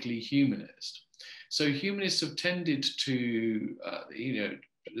uniquely humanist. So humanists have tended to,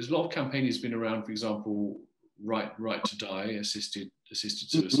 there's a lot of campaigning has been around, for example, right to die, assisted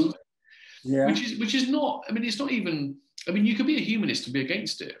suicide, yeah. which is not. I mean, it's not even. I mean, you could be a humanist and be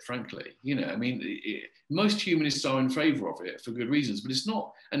against it, frankly. I mean, most humanists are in favour of it for good reasons, but it's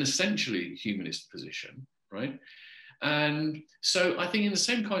not an essentially humanist position, right? And so I think in the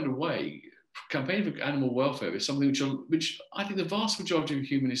same kind of way, campaigning for animal welfare is something which I think the vast majority of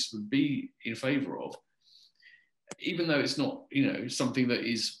humanists would be in favour of, even though it's not, something that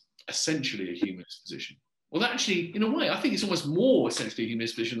is essentially a humanist position. Well, actually, in a way, I think it's almost more essentially a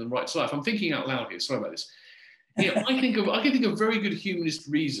humanist position than right to life. I'm thinking out loud here. Sorry about this. I can think of very good humanist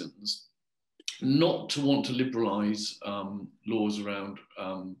reasons not to want to liberalise laws around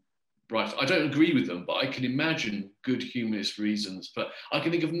right. I don't agree with them, but I can imagine good humanist reasons. But I can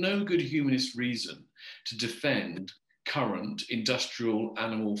think of no good humanist reason to defend current industrial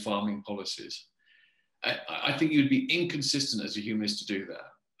animal farming policies. I think you'd be inconsistent as a humanist to do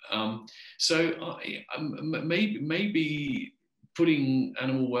that. So maybe putting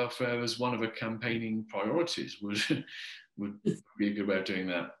animal welfare as one of our campaigning priorities would be a good way of doing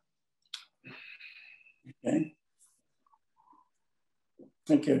that. Okay.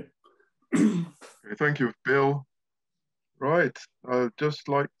 Thank you. Okay, thank you, Bill. Right, I'd just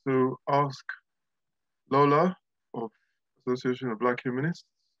like to ask Lola of Association of Black Humanists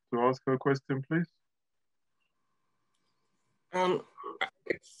to ask her question, please.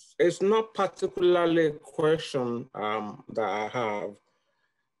 It's not particularly a question that I have.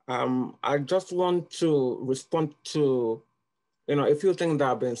 I just want to respond to, a few things that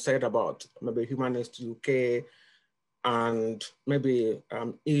have been said about maybe Humanists UK and maybe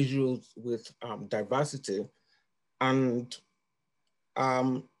issues with diversity. And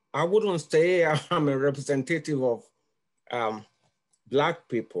I wouldn't say I'm a representative of Black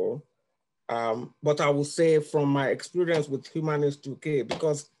people, but I will say from my experience with Humanists UK,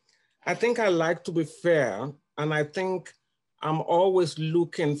 because I think I like to be fair, and I think I'm always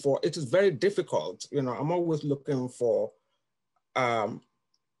looking for, it is very difficult, I'm always looking for a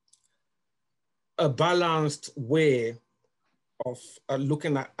balanced way of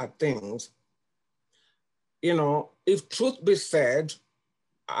looking at things. If truth be said,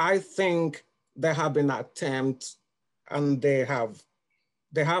 I think there have been attempts and they have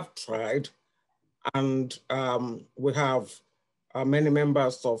tried, and we have many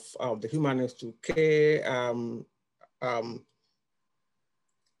members of the Humanists UK,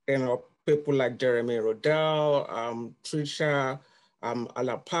 people like Jeremy Rodell, Trisha,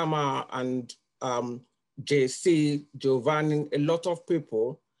 Alapama, and JC, Giovanni, a lot of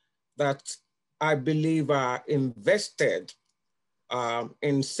people that I believe are invested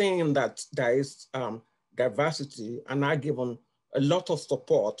in seeing that there is diversity, and are given a lot of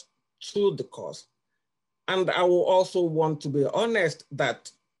support to the cause. And I will also want to be honest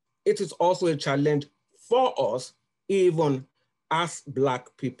that it is also a challenge for us, even as Black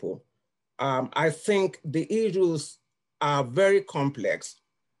people. I think the issues are very complex,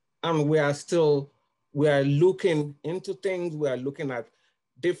 and we are looking into things, we are looking at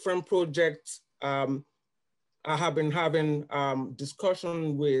different projects. I have been having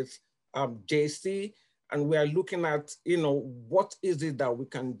discussion with JC, and we are looking at, what is it that we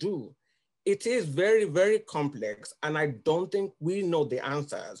can do? It is very, very complex, and I don't think we know the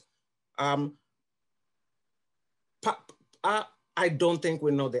answers. I don't think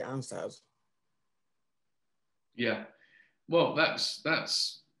we know the answers. Yeah, well, that's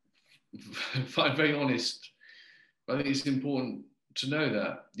very honest. I think it's important to know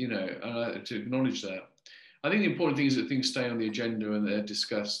that, and to acknowledge that. I think the important thing is that things stay on the agenda and they're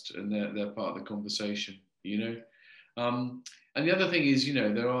discussed and they're part of the conversation, And the other thing is,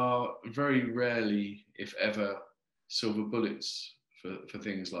 there are very rarely, if ever, silver bullets for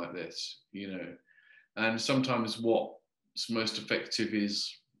things like this, And sometimes what's most effective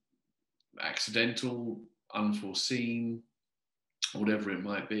is accidental, unforeseen, whatever it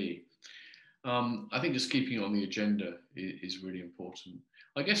might be. I think just keeping it on the agenda is really important.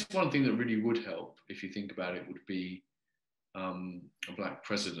 I guess one thing that really would help, if you think about it, would be a Black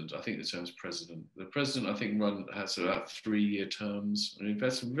president. I think the term's president. The president, I think, has about 3-year terms. I mean,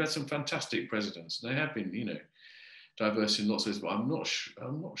 we've had some fantastic presidents. They have been, diverse in lots of ways, but I'm not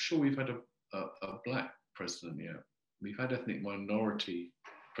sure we've had a Black president yet. We've had ethnic minority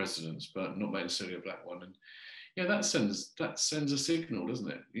presidents, but not necessarily a Black one. And that sends a signal, doesn't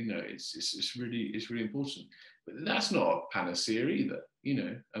it? It's really important. But that's not a panacea either.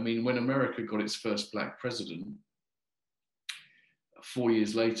 I mean, when America got its first Black president, 4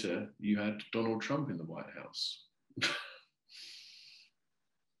 years later, you had Donald Trump in the White House.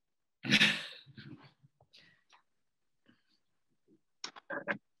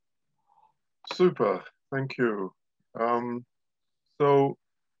 Super, thank you. So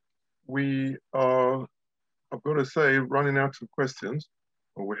we are, I've got to say, running out of questions,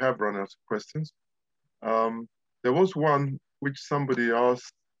 or we have run out of questions. There was one which somebody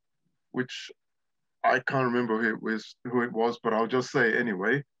asked, which I can't remember who it was, but I'll just say it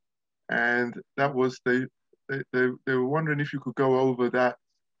anyway. And that was they were wondering if you could go over that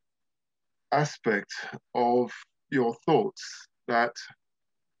aspect of your thoughts, that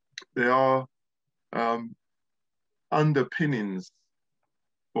there are underpinnings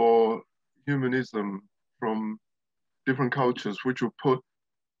for humanism from different cultures, which will put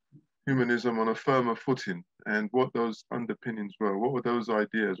humanism on a firmer footing, and what those underpinnings were. What were those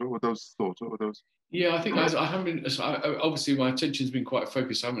ideas? What were those thoughts? What were those? Yeah, I think I haven't been, obviously my attention's been quite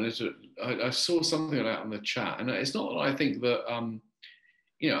focused. I saw something like that on the chat, and it's not that I think that,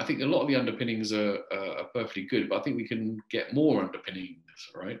 I think a lot of the underpinnings are perfectly good, but I think we can get more underpinnings,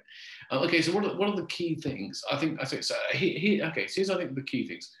 right? Okay, so what are the key things? I think so. Here's I think the key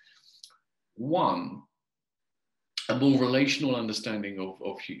things. One, a more relational understanding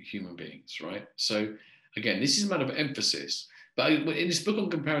of human beings, right? So again, this is a matter of emphasis. But in this book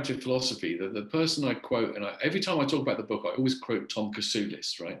on comparative philosophy, the person I quote, and every time I talk about the book, I always quote Tom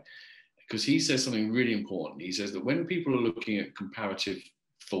Kasoulis, right? Because he says something really important. He says that when people are looking at comparative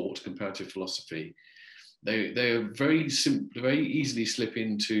thought, comparative philosophy, they are very easily slip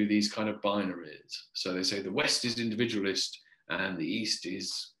into these kind of binaries. So they say the West is individualist and the East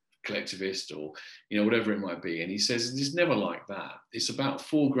is collectivist, or whatever it might be. And he says it's never like that. It's about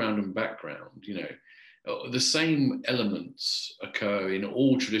foreground and background. The same elements occur in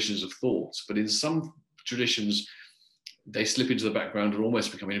all traditions of thought, but in some traditions they slip into the background and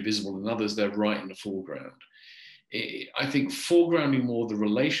almost become invisible, and others they're right in the foreground. I think foregrounding more the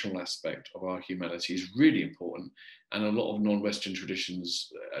relational aspect of our humanity is really important, and a lot of non-Western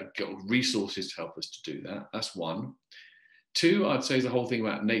traditions get resources to help us to do that. That's one. Two, I'd say, is the whole thing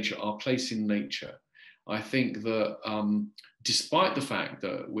about nature, our place in nature. I think that despite the fact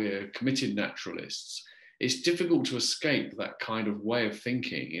that we're committed naturalists, it's difficult to escape that kind of way of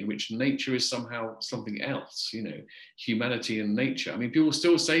thinking in which nature is somehow something else, humanity and nature. I mean, people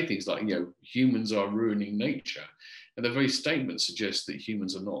still say things like, humans are ruining nature. And the very statement suggests that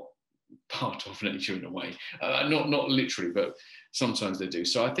humans are not part of nature in a way. Not literally, but sometimes they do.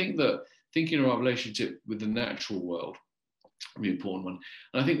 So I think that thinking of our relationship with the natural world, really important one.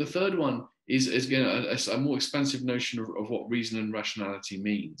 And I think the third one is again a more expansive notion of what reason and rationality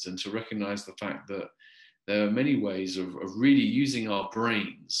means, and to recognize the fact that there are many ways of really using our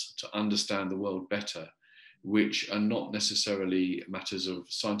brains to understand the world better, which are not necessarily matters of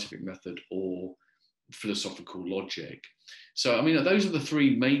scientific method or philosophical logic. So, I mean, those are the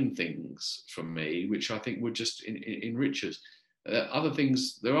three main things for me, which I think would just enrich us. There are other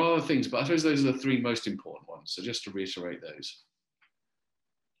things, but I suppose those are the three most important ones. So just to reiterate those.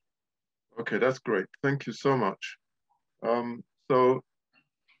 Okay, that's great. Thank you so much. So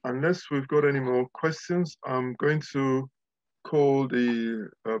unless we've got any more questions, I'm going to call the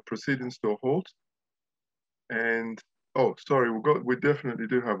proceedings to a halt. And, oh, sorry, we definitely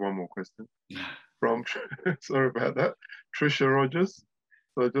do have one more question from, sorry about that, Trisha Rogers.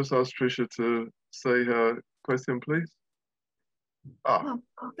 So I just asked Trisha to say her question, please.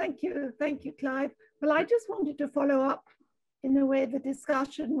 Thank you, Clive. Well, I just wanted to follow up in a way the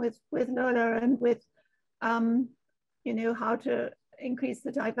discussion with Lola and with, how to increase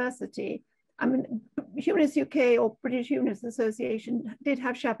the diversity. I mean, Humanist UK or British Humanist Association did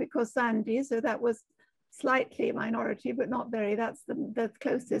have Shapik Khorsandi, so that was slightly a minority, but not very. That's the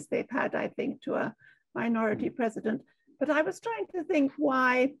closest they've had, I think, to a minority president. But I was trying to think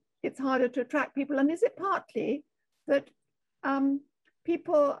why it's harder to attract people, and is it partly that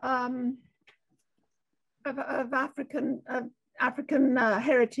people of African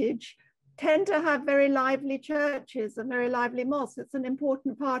heritage tend to have very lively churches and very lively mosques. It's an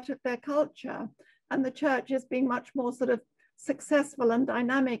important part of their culture, and the church is being much more sort of successful and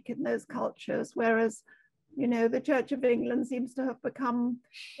dynamic in those cultures, whereas the Church of England seems to have become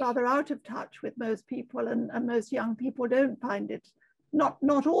rather out of touch with most people, and most young people don't find it.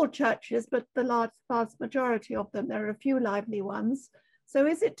 Not all churches, but the vast majority of them. There are a few lively ones. So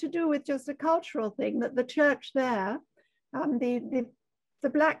is it to do with just a cultural thing that the church there, the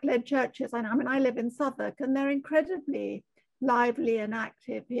Black-led churches, I mean, I live in Southwark, and they're incredibly lively and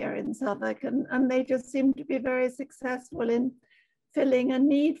active here in Southwark, and they just seem to be very successful in filling a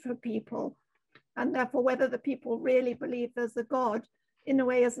need for people. And therefore, whether the people really believe there's a God in a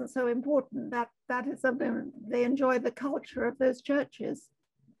way isn't so important. That is something, they enjoy the culture of those churches.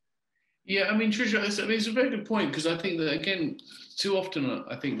 Yeah, I mean, Trisha, it's a very good point, because I think that, again, too often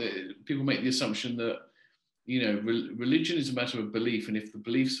I think that people make the assumption that, you know, religion is a matter of belief, and if the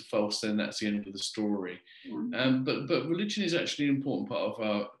beliefs are false, then that's the end of the story. But religion is actually an important part of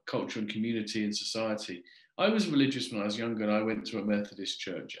our culture and community and society. I was religious when I was younger, and I went to a Methodist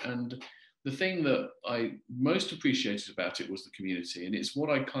church, and the thing that I most appreciated about it was the community, and it's what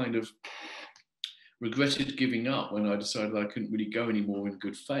I kind of regretted giving up when I decided I couldn't really go anymore in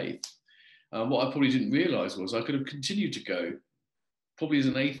good faith. What I probably didn't realize was I could have continued to go probably as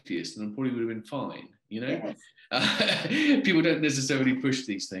an atheist, and I probably would have been fine, you know? Yes. People don't necessarily push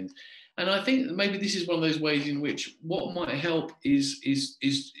these things. And I think maybe this is one of those ways in which what might help is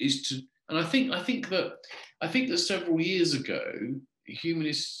to, and I think that several years ago,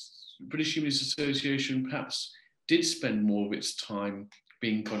 British Humanist Association perhaps did spend more of its time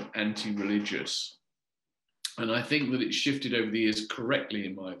being kind of anti-religious. And I think that it shifted over the years correctly,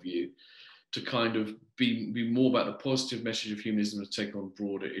 in my view, to kind of be more about the positive message of humanism, to take on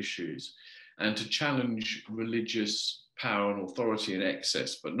broader issues and to challenge religious power and authority and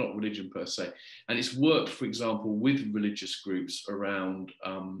excess, but not religion per se. And it's worked, for example, with religious groups around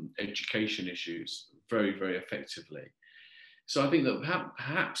education issues very, very effectively. So I think that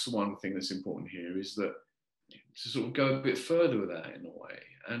perhaps one thing that's important here is that to sort of go a bit further with that in a way.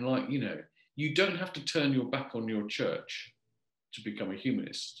 And like, you know, you don't have to turn your back on your church to become a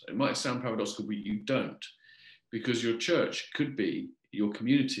humanist. It might sound paradoxical, but you don't, because your church could be your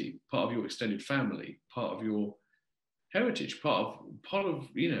community, part of your extended family, part of your heritage, part of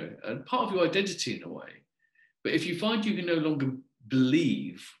you know, and part of your identity in a way. But if you find you can no longer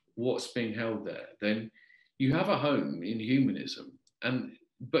believe what's being held there, then you have a home in humanism,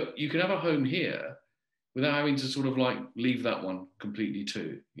 but you can have a home here without having to sort of like leave that one completely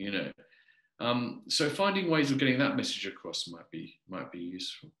too, you know. So finding ways of getting that message across might be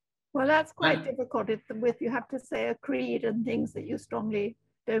useful. Well, that's quite difficult you have to say a creed and things that you strongly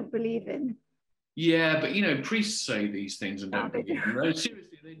don't believe in. Yeah, but you know, priests say these things and don't believe them. No,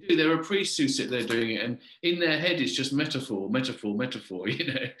 seriously, they do. There are priests who sit there doing it, and in their head it's just metaphor, metaphor, metaphor.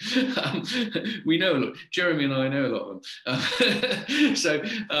 You know, we know a lot. Jeremy and I know a lot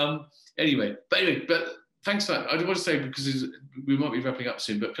of them. Anyway, but thanks for that. I want to say, because we might be wrapping up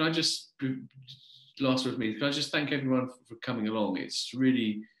soon, but can I just, last word with me, can I just thank everyone for coming along? It's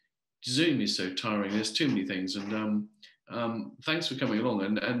really, Zoom is so tiring. There's too many things, and thanks for coming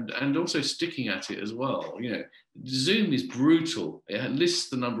along and also sticking at it as well. You know, Zoom is brutal. It lists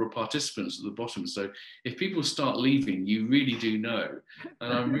the number of participants at the bottom. So if people start leaving, you really do know.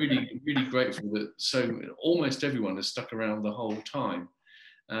 And I'm really, really grateful that almost everyone has stuck around the whole time.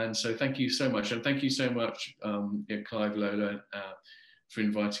 And so thank you so much. And thank you so much, Clive, Lola, for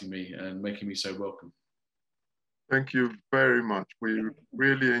inviting me and making me so welcome. Thank you very much. We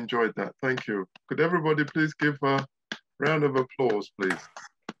really enjoyed that. Thank you. Could everybody please give a round of applause, please?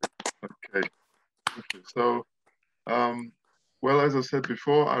 Okay. Thank you. So, well, as I said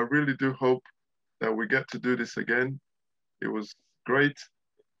before, I really do hope that we get to do this again. It was great.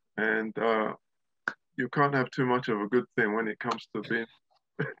 And you can't have too much of a good thing when it comes to being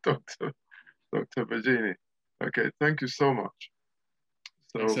Dr. Baggini. Okay, thank you so much.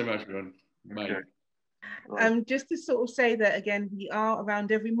 Thanks so much, everyone. Bye. Okay. Right. Just to sort of say that again, we are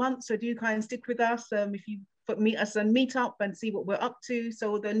around every month, so do kind of stick with us. If you meet us and meet up and see what we're up to.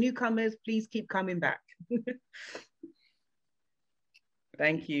 So the newcomers, please keep coming back.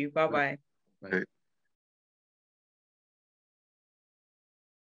 Thank you. Bye-bye. Bye.